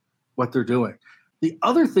stretch what they're doing. The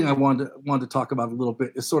other thing I wanted to talk about a little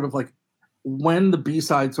bit is sort of like when the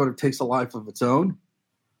B-side sort of takes a life of its own.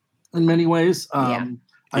 In many ways,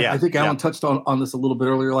 I think Alan touched on this a little bit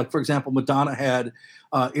earlier. Like, for example, Madonna had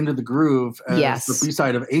Into the Groove as the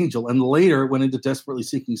B-side of Angel, and later went into Desperately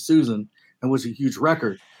Seeking Susan and was a huge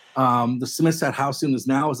record. The Smiths had How Soon Is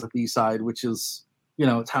Now as a B-side, which is,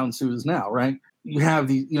 it's How Soon Is Now, right? You have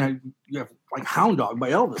you have like Hound Dog by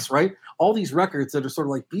Elvis, right? All these records that are sort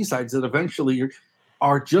of like B-sides that eventually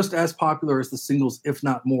are just as popular as the singles, if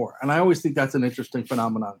not more. And I always think that's an interesting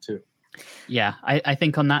phenomenon too. Yeah, I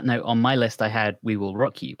think on that note, on my list, I had "We Will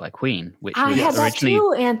Rock You" by Queen, which was originally that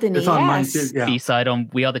too, Anthony. It's on mine too, B-side on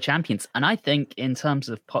 "We Are the Champions." And I think in terms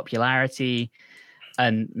of popularity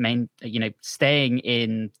and staying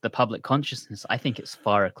in the public consciousness, I think it's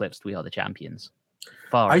far eclipsed "We Are the Champions."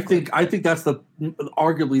 I think that's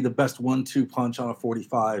arguably the best 1-2 punch on a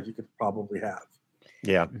 45 you could probably have.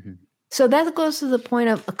 Yeah. Mm-hmm. So that goes to the point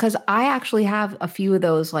of, because I actually have a few of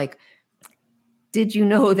those, like, did you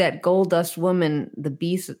know that Gold Dust Woman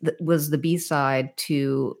was the B-side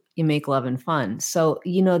to You Make Love and Fun? So,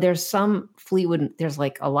 there's some Fleetwood, there's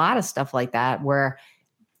like a lot of stuff like that where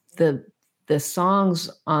the songs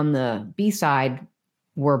on the B-side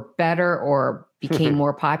were better or became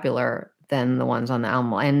more popular than the ones on the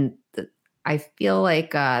album. And I feel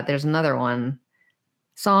like there's another one,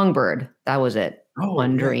 Songbird, that was it.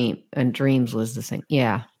 Dream, and Dreams was the thing.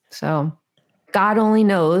 Yeah. So God Only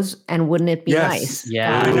Knows, and Wouldn't It Be Nice?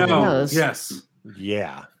 Yeah, God Only Knows. Yes.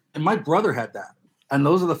 Yeah. And my brother had that. And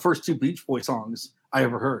those are the first 2 Beach Boy songs I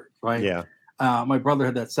ever heard, right? Yeah. My brother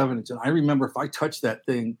had that 7-inch, and I remember if I touched that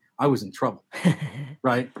thing, I was in trouble,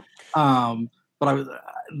 right? But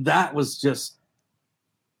that was just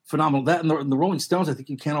phenomenal. That and the Rolling Stones, I think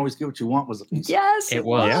You Can't Always Get What You Want was a piece. Yes, it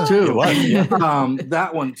was. Yeah, too. it was. Yeah.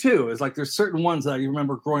 That one too is like there's certain ones that I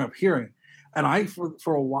remember growing up hearing, and I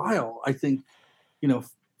for a while I think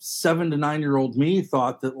 7 to 9 year old me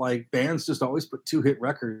thought that like bands just always put 2 hit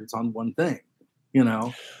records on one thing,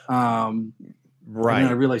 Right. And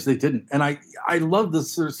I realized they didn't, and I love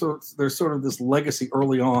this. There's sort of this legacy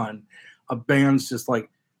early on of bands just like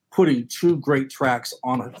putting 2 great tracks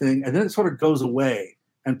on a thing, and then it sort of goes away.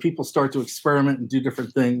 And people start to experiment and do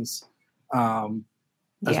different things as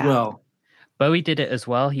well. Bowie did it as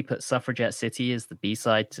well. He put Suffragette City as the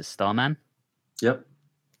B-side to Starman. Yep.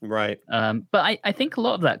 Right. But I think a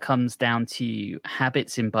lot of that comes down to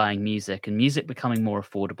habits in buying music and music becoming more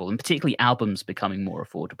affordable, and particularly albums becoming more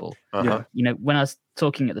affordable. Uh-huh. When I was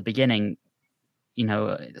talking at the beginning,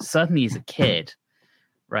 certainly as a kid,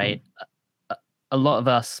 right? a lot of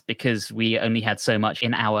us, because we only had so much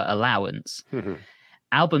in our allowance,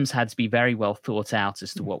 albums had to be very well thought out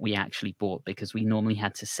as to what we actually bought, because we normally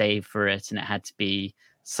had to save for it and it had to be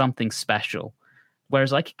something special.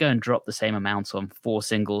 Whereas I could go and drop the same amount on 4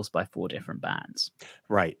 singles by 4 different bands.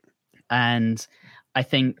 Right. And I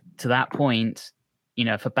think to that point, you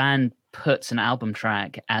know, if a band puts an album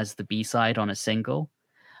track as the B-side on a single,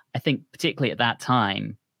 I think particularly at that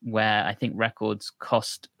time where I think records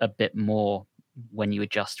cost a bit more when you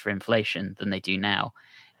adjust for inflation than they do now,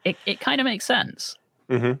 it kind of makes sense.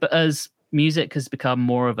 But as music has become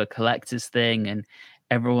more of a collector's thing and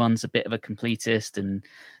everyone's a bit of a completist, and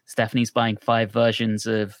Stephanie's buying 5 versions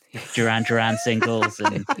of Duran Duran singles,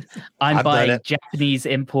 and I'm buying Japanese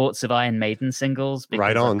imports of Iron Maiden singles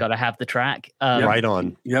because I've got to have the track. Right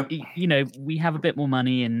on. Yep. You know, we have a bit more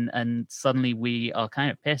money, and suddenly we are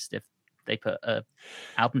kind of pissed if they put a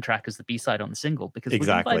album track as the B-side on the single, because we're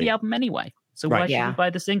going to buy the album anyway. So why should we buy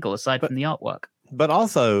the single aside from the artwork? But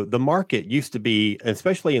also, the market used to be,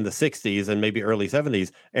 especially in the 60s and maybe early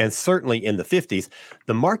 70s, and certainly in the 50s,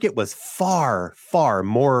 the market was far, far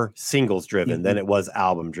more singles driven than it was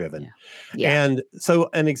album driven. And so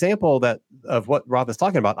an example of what Rob is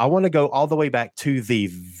talking about, I want to go all the way back to the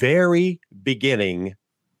very beginning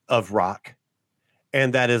of rock.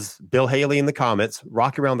 And that is Bill Haley and the Comets.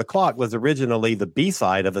 Rock Around the Clock was originally the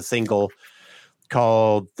B-side of a single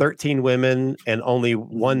called 13 Women and Only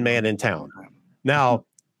One Man in Town. Now,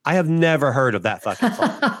 I have never heard of that fucking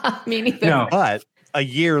song. Me neither. No. But a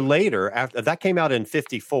year later, after that came out in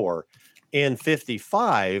 54, in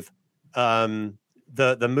 55,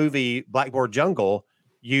 the movie Blackboard Jungle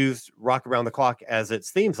used Rock Around the Clock as its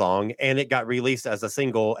theme song, and it got released as a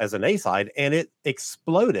single, as an A-side, and it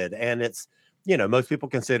exploded. And it's, you know, most people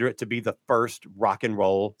consider it to be the first rock and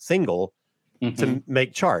roll single to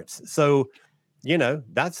make charts. So, you know,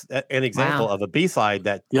 that's an example of a B-side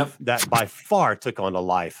that that by far took on a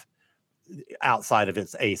life outside of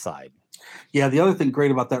its A-side. Yeah, the other thing great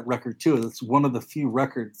about that record, too, is it's one of the few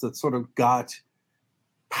records that sort of got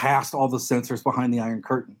past all the censors behind the Iron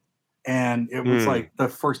Curtain. And it was like the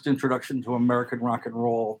first introduction to American rock and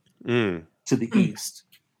roll to the East.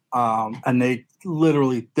 And they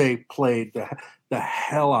played the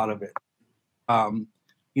hell out of it.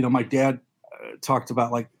 You know, my dad talked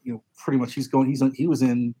about, like, you know, pretty much he was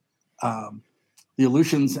in the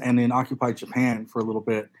Aleutians and in occupied Japan for a little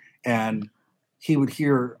bit, and he would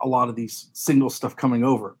hear a lot of these single stuff coming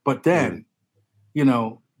over. But then, you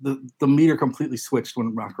know, the meter completely switched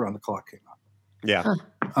when Rock Around the Clock came out. Yeah.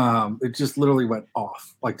 It just literally went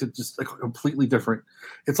off, like, to just completely different.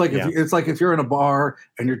 It's like if you're in a bar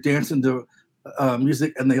and you're dancing to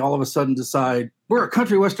music, and they all of a sudden decide we're a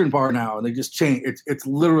country western bar now, and they just change. It's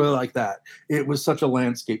literally like that. It was such a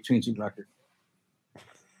landscape changing record.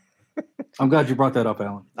 I'm glad you brought that up,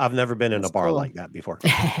 Alan. I've never been in a bar like that before.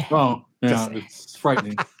 Oh, yeah, it's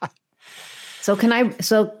frightening. So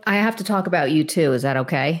I have to talk about you too. Is that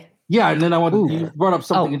okay? Yeah, and then you brought up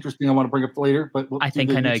something interesting I want to bring up later. But I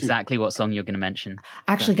think I know exactly what song you're going to mention.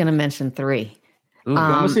 Actually, going to mention 3. I'm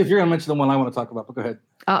going to see if you're going to mention the one I want to talk about, but go ahead.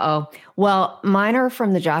 Well, mine are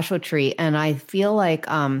from the Joshua Tree, and I feel like,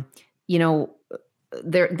 you know,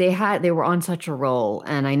 they were on such a roll,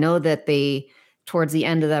 and I know that towards the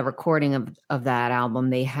end of the recording of that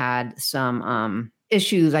album, they had some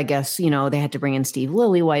issues. I guess, you know, they had to bring in Steve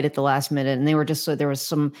Lillywhite at the last minute, and they were just, so there was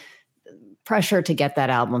some pressure to get that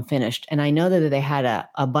album finished. And I know that they had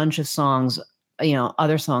a bunch of songs, you know,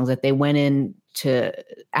 other songs that they went in to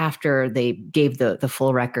after they gave the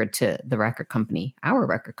full record to the record company, our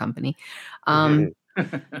record company. And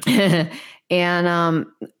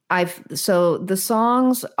so the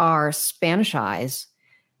songs are Spanish Eyes,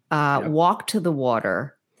 Walk to the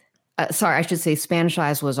Water. Sorry, I should say Spanish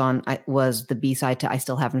Eyes was the B-side to I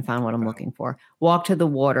Still Haven't Found What I'm Looking For. Walk to the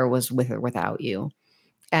Water was With or Without You.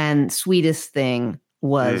 And Sweetest Thing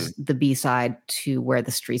was the B-side to Where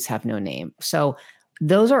the Streets Have No Name. So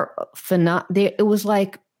those are it was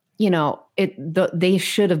like, you know, they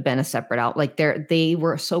should have been a separate out. Like they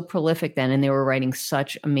were so prolific then, and they were writing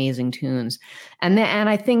such amazing tunes. And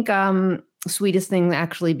I think Sweetest Thing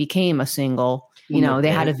actually became a single. You know,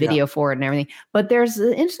 they had a video for it and everything. But there's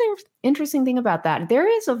an interesting thing about that. There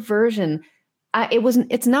is a version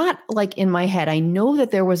It's not like in my head. I know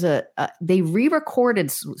that there was they re-recorded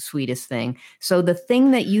Sweetest Thing. So the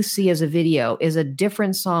thing that you see as a video is a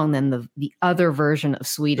different song than the other version of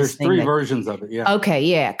Sweetest Thing. There's three versions of it. Yeah. Okay.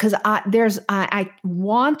 Yeah. Cause I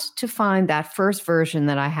want to find that first version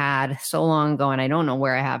that I had so long ago, and I don't know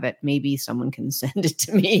where I have it. Maybe someone can send it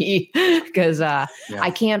to me because I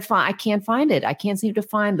can't find it. I can't seem to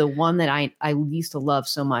find the one that I used to love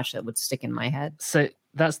so much that would stick in my head. So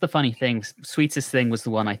that's the funny thing. Sweetest Thing was the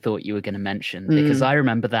one I thought you were going to mention, because I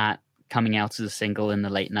remember that coming out as a single in the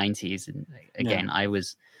late 90s. And again, I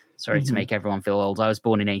was sorry to make everyone feel old. I was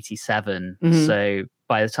born in 87. So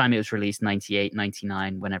by the time it was released, 98,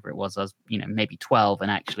 99, whenever it was, I was, maybe 12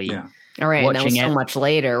 and actually all right. And that was so much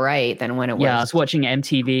later, right? Than when it was. Yeah, I was watching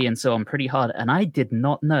MTV and so on pretty hard. And I did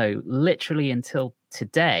not know literally until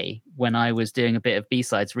today, when I was doing a bit of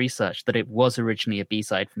B-sides research, that it was originally a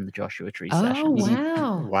B-side from the Joshua Tree sessions.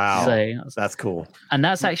 Wow. Wow. So that's cool. And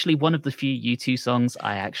that's actually one of the few U2 songs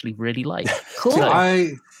I actually really like. Cool. So,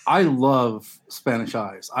 I love Spanish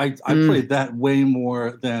Eyes. I played that way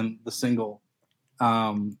more than the single.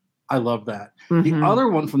 I love that. The other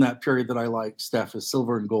one from that period that I like, Steph, is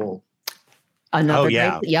Silver and Gold. Another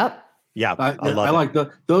great, yep. Yeah. I like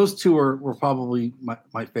those two were probably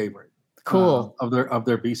my favorite. Cool. Of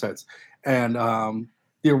their B-sides. And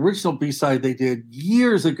the original B-side they did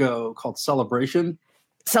years ago called Celebration.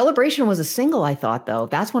 Celebration was a single, I thought, though.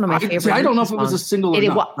 That's one of my favorite. I don't know if it was a single or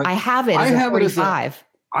not. I have it as a 45.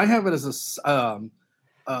 I have it as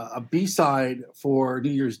a B-side for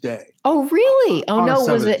New Year's Day. Oh, really? Oh, no.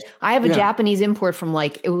 Was it? I have a Yeah. Japanese import from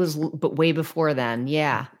but way before then.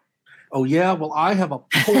 Yeah. Oh, yeah. Well, I have a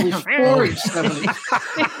Polish 4-inch 70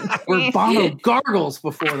 where Bono gargles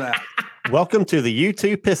before that. Welcome to the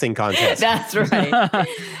U2 pissing contest. That's right.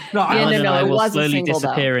 No, I it will was a slowly single,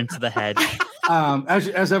 disappear into the hedge.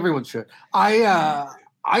 as everyone should. I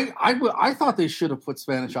thought they should have put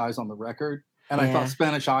Spanish Eyes on the record, and I thought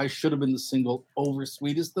Spanish Eyes should have been the single over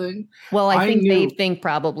Sweetest Thing. Well, I think they think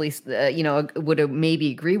probably would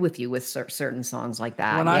maybe agree with you with certain songs like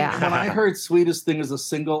that. When I heard Sweetest Thing as a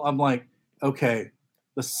single, I'm like, okay,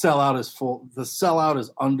 the sellout is full. The sellout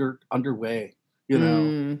is underway.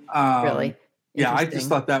 Really? Yeah, I just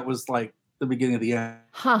thought that was like the beginning of the end.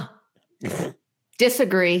 Huh.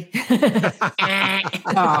 Disagree.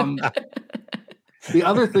 The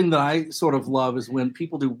other thing that I sort of love is when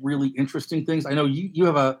people do really interesting things. I know you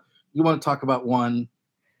want to talk about one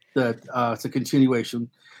that it's a continuation,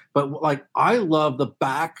 but like I love the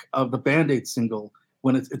back of the Band-Aid single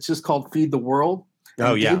when it's just called Feed the World.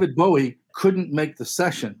 Oh, yeah. David Bowie couldn't make the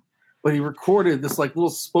session, but he recorded this like little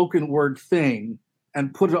spoken word thing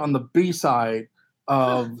and put it on the B-side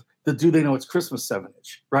of the Do They Know It's Christmas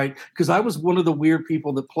 7-inch, right? Because I was one of the weird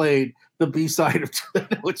people that played the B-side of Do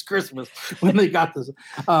They Know It's Christmas when they got this.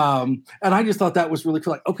 And I just thought that was really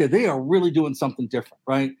cool. Like, okay, they are really doing something different,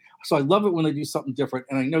 right? So I love it when they do something different.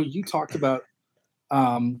 And I know you talked about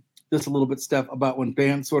this a little bit, Steph, about when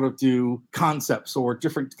bands sort of do concepts or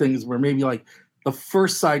different things where maybe like the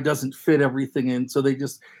first side doesn't fit everything in. So they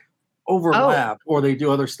just overlap or they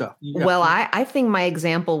do other stuff. Yeah. Well, I think my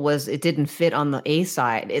example was it didn't fit on the A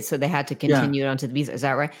side, so they had to continue it onto the B side. Is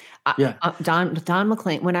that right? Don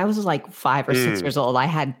McLean. When I was like 5 or 6 years old, I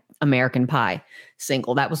had American Pie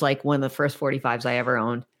single. That was like one of the first 45s I ever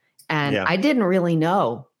owned, and I didn't really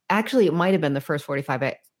know. Actually, it might have been the first 45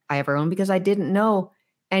 I ever owned because I didn't know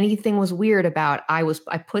anything was weird about. I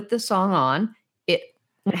put the song on. It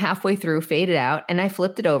went halfway through, faded out, and I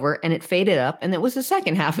flipped it over and it faded up, and it was the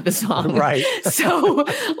second half of the song. Right. So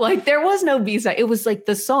like there was no B-side. It was like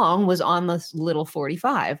the song was on this little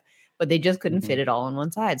 45, but they just couldn't fit it all on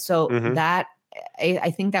one side. So that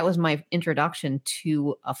I think that was my introduction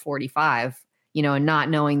to a 45, and not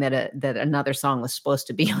knowing that another song was supposed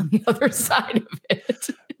to be on the other side of it.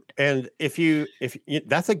 And if you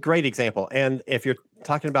that's a great example. And if you're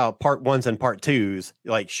talking about part ones and part twos,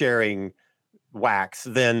 like sharing wax,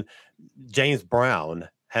 then James Brown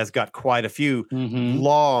has got quite a few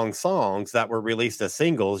long songs that were released as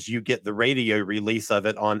singles. You get the radio release of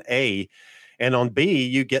it on A, and on B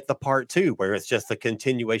you get the part two where it's just a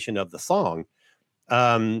continuation of the song.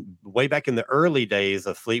 Way back in the early days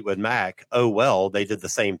of Fleetwood Mac, Oh Well, they did the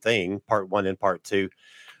same thing, part one and part two.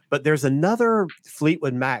 But there's another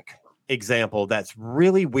Fleetwood Mac example that's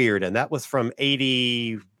really weird, and that was from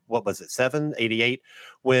 88,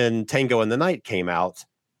 when Tango in the Night came out.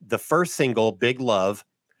 The first single, Big Love,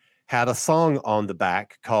 had a song on the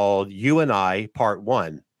back called You and I, Part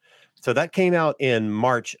 1. So that came out in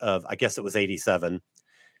March of, I guess it was 87.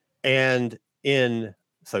 And in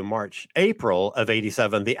So March, April of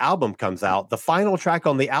 87, the album comes out. The final track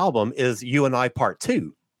on the album is You and I Part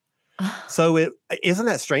 2. So isn't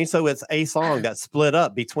that strange? So it's a song that's split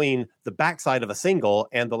up between the backside of a single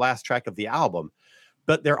and the last track of the album,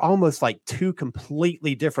 but they're almost like two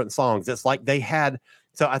completely different songs. It's like they had,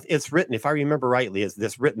 it's written, if I remember rightly, is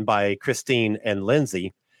this written by Christine and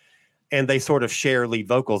Lindsay, and they sort of share lead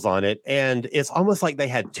vocals on it. And it's almost like they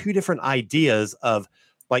had two different ideas of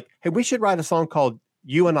like, hey, we should write a song called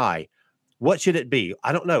You and I. What should it be?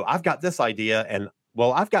 I don't know. I've got this idea, and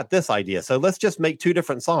well, I've got this idea. So let's just make two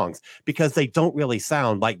different songs, because they don't really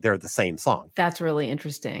sound like they're the same song. That's really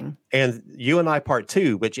interesting. And You and I Part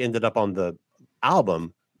 2, which ended up on the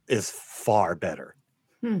album, is far better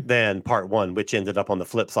than Part 1, which ended up on the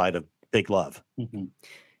flip side of Big Love. Mm-hmm.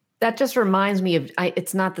 That just reminds me of,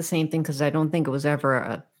 it's not the same thing because I don't think it was ever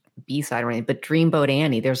a B-side or anything, but Dreamboat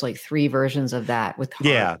Annie, there's like 3 versions of that with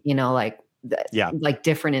harp, like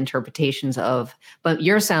different interpretations of, but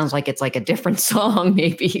yours sounds like it's like a different song,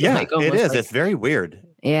 maybe. Yeah, like it is. like, it's very weird.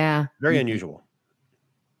 Yeah. Very unusual.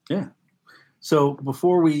 Yeah. So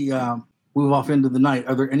before we move off into the night,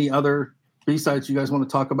 are there any other B-sides you guys want to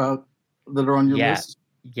talk about that are on your list?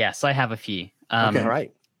 Yes, I have a few. Okay, all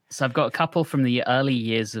right. So I've got a couple from the early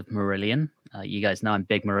years of Marillion. You guys know I'm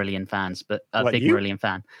big Marillion fans, but Marillion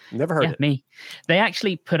fan. Never heard it. Me. They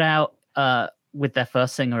actually put out with their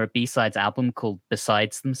first singer a B-sides album called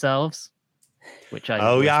Besides Themselves, which I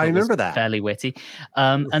I remember that. Fairly witty.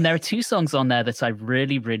 And there are 2 songs on there that I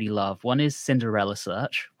really, really love. One is Cinderella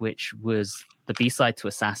Search, which was the B-side to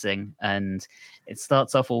Assassin, and it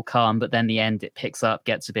starts off all calm, but then the end it picks up,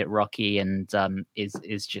 gets a bit rocky, and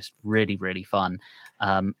is just really, really fun.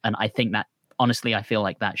 And I think that, honestly, I feel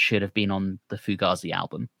like that should have been on the Fugazi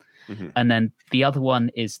album. Mm-hmm. And then the other one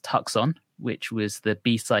is Tucson, which was the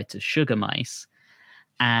B-side to Sugar Mice.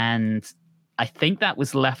 And I think that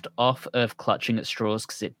was left off of Clutching at Straws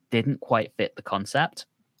because it didn't quite fit the concept.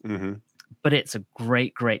 Mm-hmm. But it's a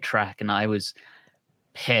great, great track. And I was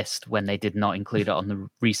pissed when they did not include it on the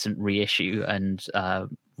recent reissue and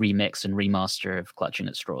remix and remaster of Clutching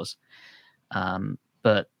at Straws.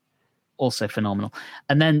 But also phenomenal.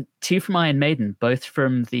 And then 2 from Iron Maiden, both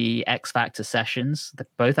from the X Factor sessions, that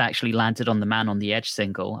both actually landed on the Man on the Edge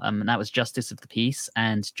single, and that was Justice of the Peace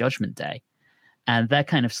and Judgment Day. And they're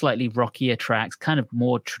kind of slightly rockier tracks, kind of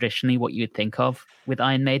more traditionally what you would think of with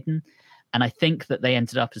Iron Maiden. And I think that they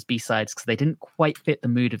ended up as B-sides because they didn't quite fit the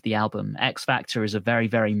mood of the album. X Factor is a very,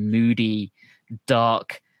 very moody,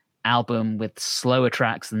 dark album with slower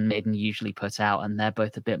tracks than Maiden usually put out, and they're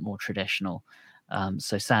both a bit more traditional.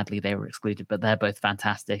 So sadly they were excluded, but they're both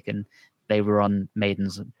fantastic, and they were on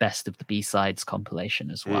Maiden's Best of the B-sides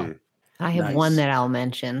compilation as well. I have one that I'll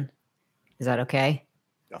mention. Is that okay?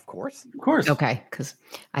 Of course. Of course. Okay, because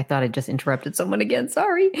I thought I just interrupted someone again.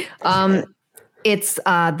 Sorry. It's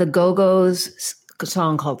the Go-Go's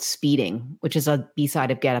song called Speeding, which is a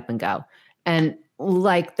B-side of Get Up and Go. And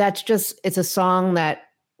like, that's just, it's a song that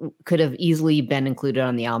could have easily been included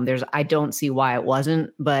on the album. I don't see why it wasn't,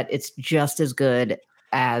 but it's just as good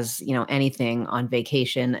as, anything on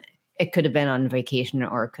Vacation. It could have been on Vacation,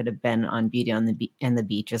 or it could have been on Beauty and the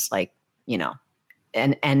Beat, just like,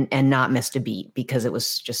 and not missed a beat, because it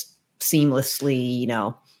was just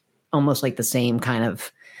seamlessly, almost like the same kind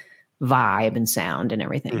of vibe and sound and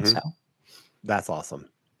everything. Mm-hmm. So that's awesome.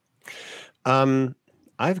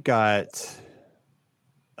 I've got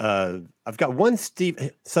one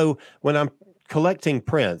Steve. So when I'm collecting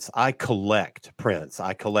Prince, I collect Prince.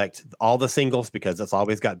 I collect all the singles because it's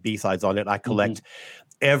always got B-sides on it. I collect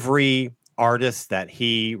every artist that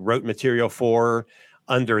he wrote material for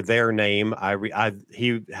under their name.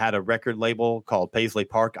 He had a record label called Paisley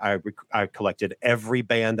Park. I collected every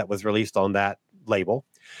band that was released on that label.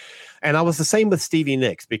 And I was the same with Stevie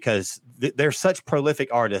Nicks, because they're such prolific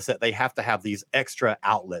artists that they have to have these extra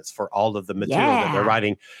outlets for all of the material that they're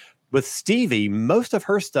writing. With Stevie, most of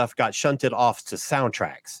her stuff got shunted off to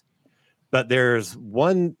soundtracks. But there's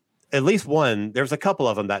there's a couple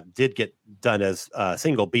of them that did get done as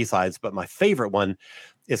single B-sides. But my favorite one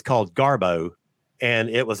is called Garbo. And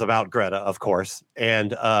it was about Greta, of course.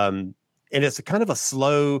 And it's a kind of a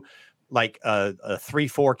slow, like a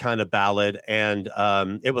 3/4 kind of ballad, and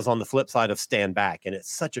it was on the flip side of Stand Back, and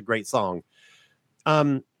it's such a great song.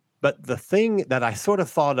 But the thing that I sort of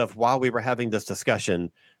thought of while we were having this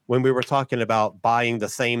discussion, when we were talking about buying the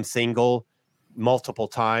same single multiple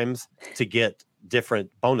times to get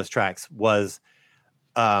different bonus tracks, was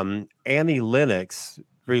Annie Lennox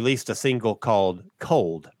released a single called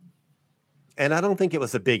Cold. And I don't think it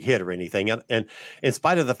was a big hit or anything. And in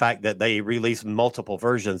spite of the fact that they released multiple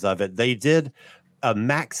versions of it, they did a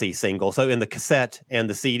maxi single. So in the cassette and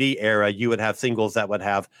the CD era, you would have singles that would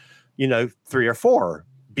have, 3 or 4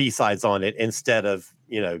 B-sides on it instead of,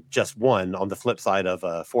 just one on the flip side of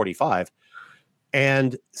a 45.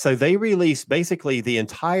 And so they released basically the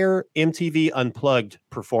entire MTV Unplugged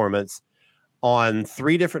performance on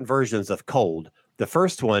 3 different versions of Cold. The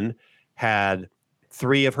first one had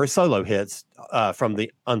 3 of her solo hits from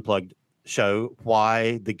the Unplugged show,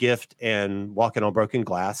 Why, The Gift, and Walking on Broken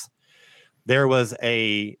Glass. There was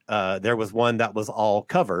one that was all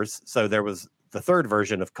covers. So there was the third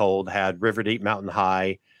version of Cold had River Deep, Mountain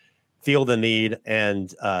High, Feel the Need,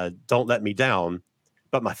 and Don't Let Me Down.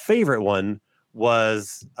 But my favorite one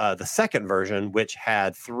was the second version, which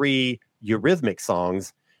had 3 Eurythmics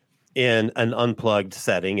songs in an unplugged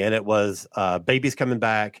setting. And it was Baby's Coming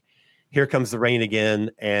Back, Here Comes the Rain Again,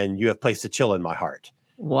 and You Have Placed a Chill in My Heart.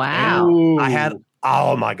 Wow. And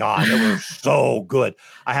oh my God, it was so good.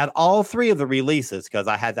 I had all 3 of the releases because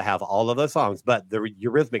I had to have all of those songs, but the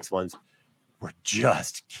Eurythmics ones were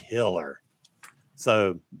just killer.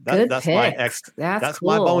 So that's that's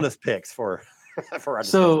my cool. bonus picks for our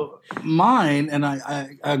So mine, and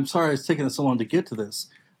I'm sorry it's taking us so long to get to this.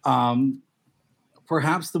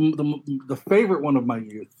 Perhaps the favorite one of my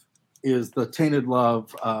youth is the Tainted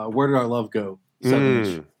Love, Where Did Our Love Go?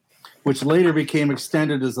 7-inch, which later became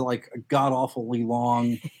extended as like a god-awfully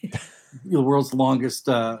long, the world's longest,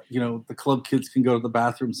 the club kids can go to the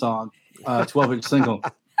bathroom song, 12-inch single.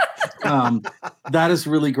 That is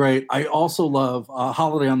really great. I also love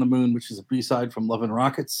Holiday on the Moon, which is a B-side from Love and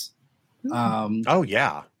Rockets. oh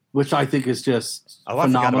yeah, which I think is just I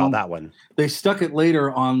phenomenal. forgot about that one. They stuck it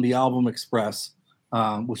later on the album Express,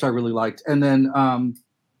 which I really liked. And then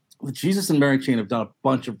Jesus and Mary Chain have done a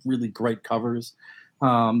bunch of really great covers.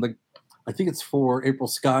 I think it's for April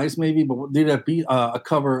Skies maybe, but they did a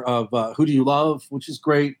cover of Who Do You Love, which is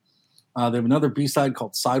great. They have another B-side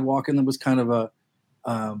called Sidewalkin' that was kind of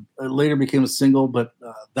it later became a single, but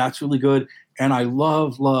that's really good. And I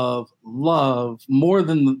love more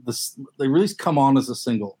than they released Come On as a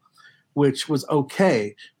single, which was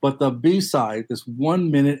okay. But the B-side, this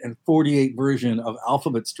 1 minute and 48 version of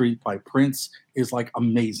Alphabet Street by Prince is like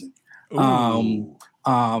amazing.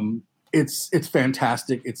 It's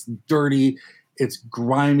fantastic. It's dirty. It's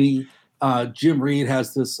grimy. Jim Reed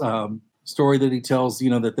has this story that he tells,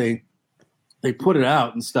 that they put it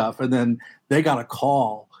out and stuff, and then they got a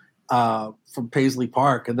call from Paisley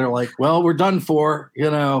Park, and they're like, well, we're done for,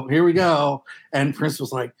 here we go. And Prince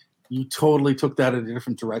was like, you totally took that in a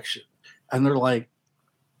different direction. And they're like,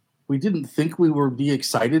 we didn't think we would be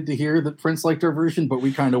excited to hear that Prince liked our version, but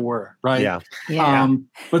we kind of were, right? Yeah.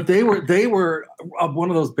 But they were one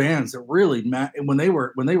of those bands that really, when they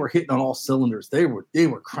were hitting on all cylinders, they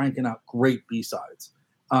were cranking out great B-sides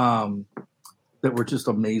that were just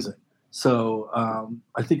amazing. So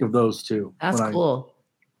I think of those two. That's cool.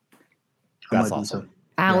 That's awesome.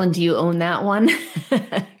 Alan, do you own that one?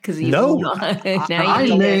 Because no,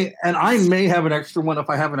 I may have an extra one. If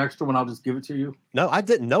I have an extra one, I'll just give it to you. No, I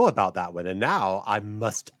didn't know about that one, and now I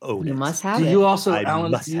must own it. You must have it. Do you also, I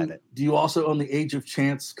Alan? must have it. Do you also own the Age of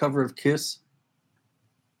Chance cover of Kiss?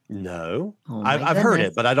 No, Oh, I've heard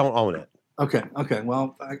it, but I don't own it. Okay.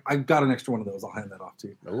 Well, I got an extra one of those. I'll hand that off to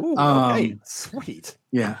you. Ooh, okay, sweet.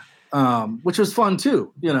 Yeah, which was fun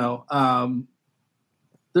too.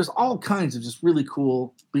 There's all kinds of just really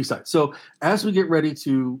cool B-sides. So as we get ready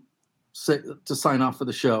to sign off for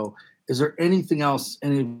the show, is there anything else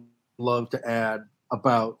any love to add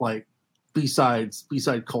about like B-sides,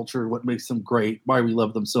 B-side culture, what makes them great, why we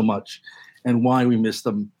love them so much, and why we miss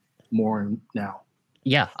them more now?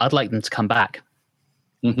 Yeah, I'd like them to come back.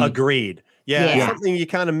 Mm-hmm. Agreed. Yeah, something you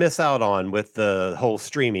kind of miss out on with the whole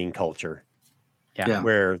streaming culture. Yeah.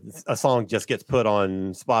 Where a song just gets put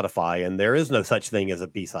on Spotify and there is no such thing as a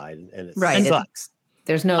B-side, and it sucks.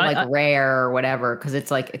 There's no rare or whatever, because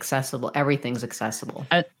it's like accessible. Everything's accessible.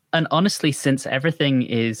 And honestly, since everything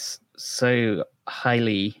is so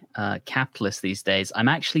highly capitalist these days, I'm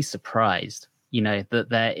actually surprised, that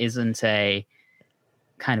there isn't a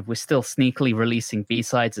kind of, we're still sneakily releasing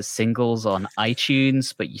B-sides as singles on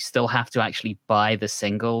iTunes, but you still have to actually buy the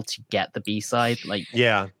single to get the B-side. Like,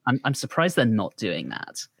 yeah, I'm surprised they're not doing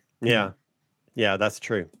that. Yeah, that's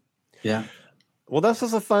true. Yeah. Well, this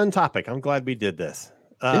was a fun topic. I'm glad we did this.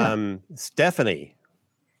 Stephanie,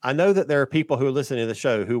 I know that there are people who are listening to the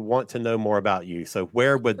show who want to know more about you. So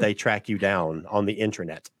where would they track you down on the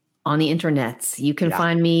internet? On the internets, you can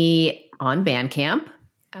find me on Bandcamp.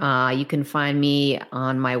 You can find me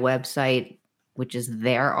on my website, which is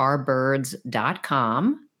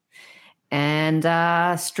therearebirds.com,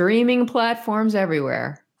 and streaming platforms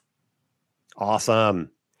everywhere.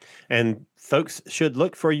 Awesome. And folks should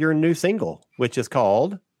look for your new single, which is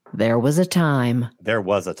called There Was a Time. There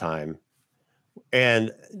Was a Time.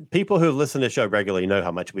 And people who listen to the show regularly know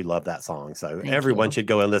how much we love that song. So everyone should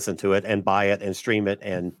go and listen to it and buy it and stream it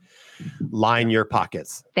and line your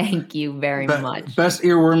pockets. Thank you very much. Best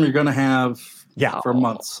earworm you're going to have Yeah. for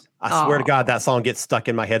months. I swear to God, that song gets stuck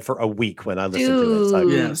in my head for a week when I listen to it. So.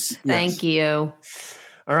 Yes. Thank you.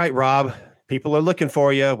 All right, Rob, people are looking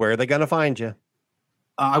for you. Where are they going to find you?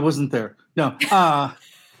 I wasn't there. No,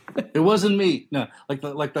 it wasn't me. No, like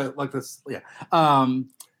this. Yeah.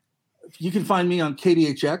 You can find me on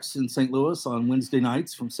KDHX in St. Louis on Wednesday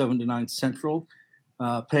nights from 7 to 9 Central,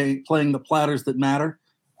 playing the platters that matter.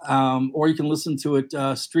 Or you can listen to it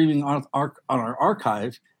streaming on our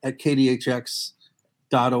archive at kdhx.org.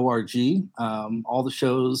 All the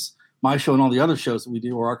shows, my show and all the other shows that we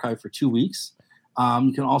do are archived for 2 weeks.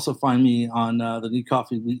 You can also find me on the Need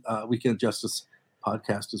Coffee Weekend Justice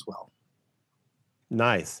podcast as well.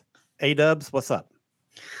 Nice. A-Dubs, what's up?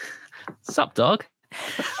 Sup, dog?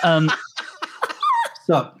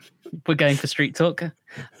 Sup? We're going for street talk.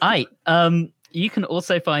 You can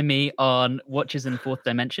also find me on Watchers in the Fourth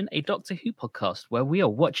Dimension, a Doctor Who podcast where we are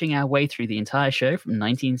watching our way through the entire show from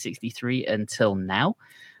 1963 until now.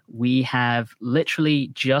 We have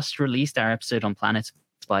literally just released our episode on Planet of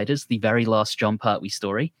Spiders, the very last John Pertwee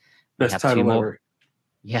story. Best title ever.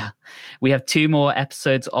 Yeah. We have 2 more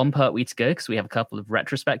episodes on Pertwee to go because we have a couple of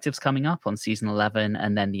retrospectives coming up on season 11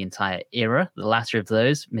 and then the entire era. The latter of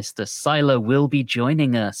those, Mr. Silo will be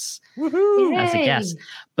joining us as a guest.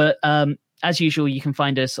 But as usual, you can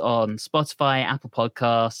find us on Spotify, Apple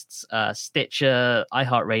Podcasts, Stitcher,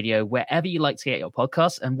 iHeartRadio, wherever you like to get your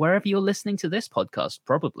podcasts and wherever you're listening to this podcast,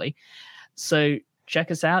 probably. So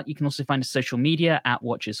check us out. You can also find us social media at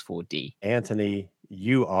Watchers4D. Anthony,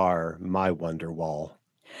 you are my wonder wall.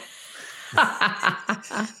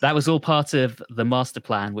 That was all part of the master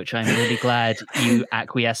plan, which I'm really glad you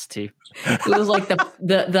acquiesced to. It was like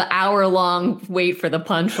the hour-long wait for the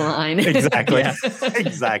punchline. Exactly.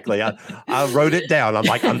 Exactly. I wrote it down. I'm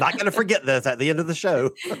like, I'm not going to forget this at the end of the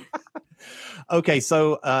show. Okay,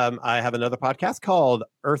 so I have another podcast called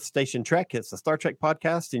Earth Station Trek. It's a Star Trek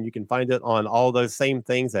podcast, and you can find it on all those same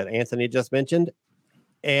things that Anthony just mentioned.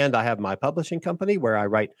 And I have my publishing company where I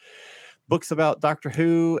write books about Doctor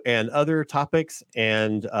Who and other topics,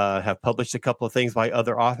 and have published a couple of things by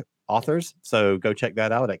other authors. So go check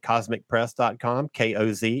that out at cosmicpress.com,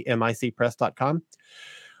 KOZMICpress.com,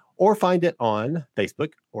 or find it on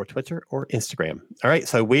Facebook or Twitter or Instagram. All right.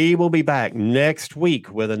 So we will be back next week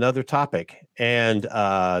with another topic. And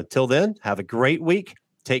till then, have a great week.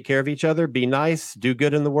 Take care of each other. Be nice. Do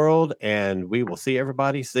good in the world. And we will see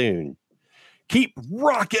everybody soon. Keep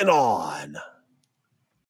rocking on.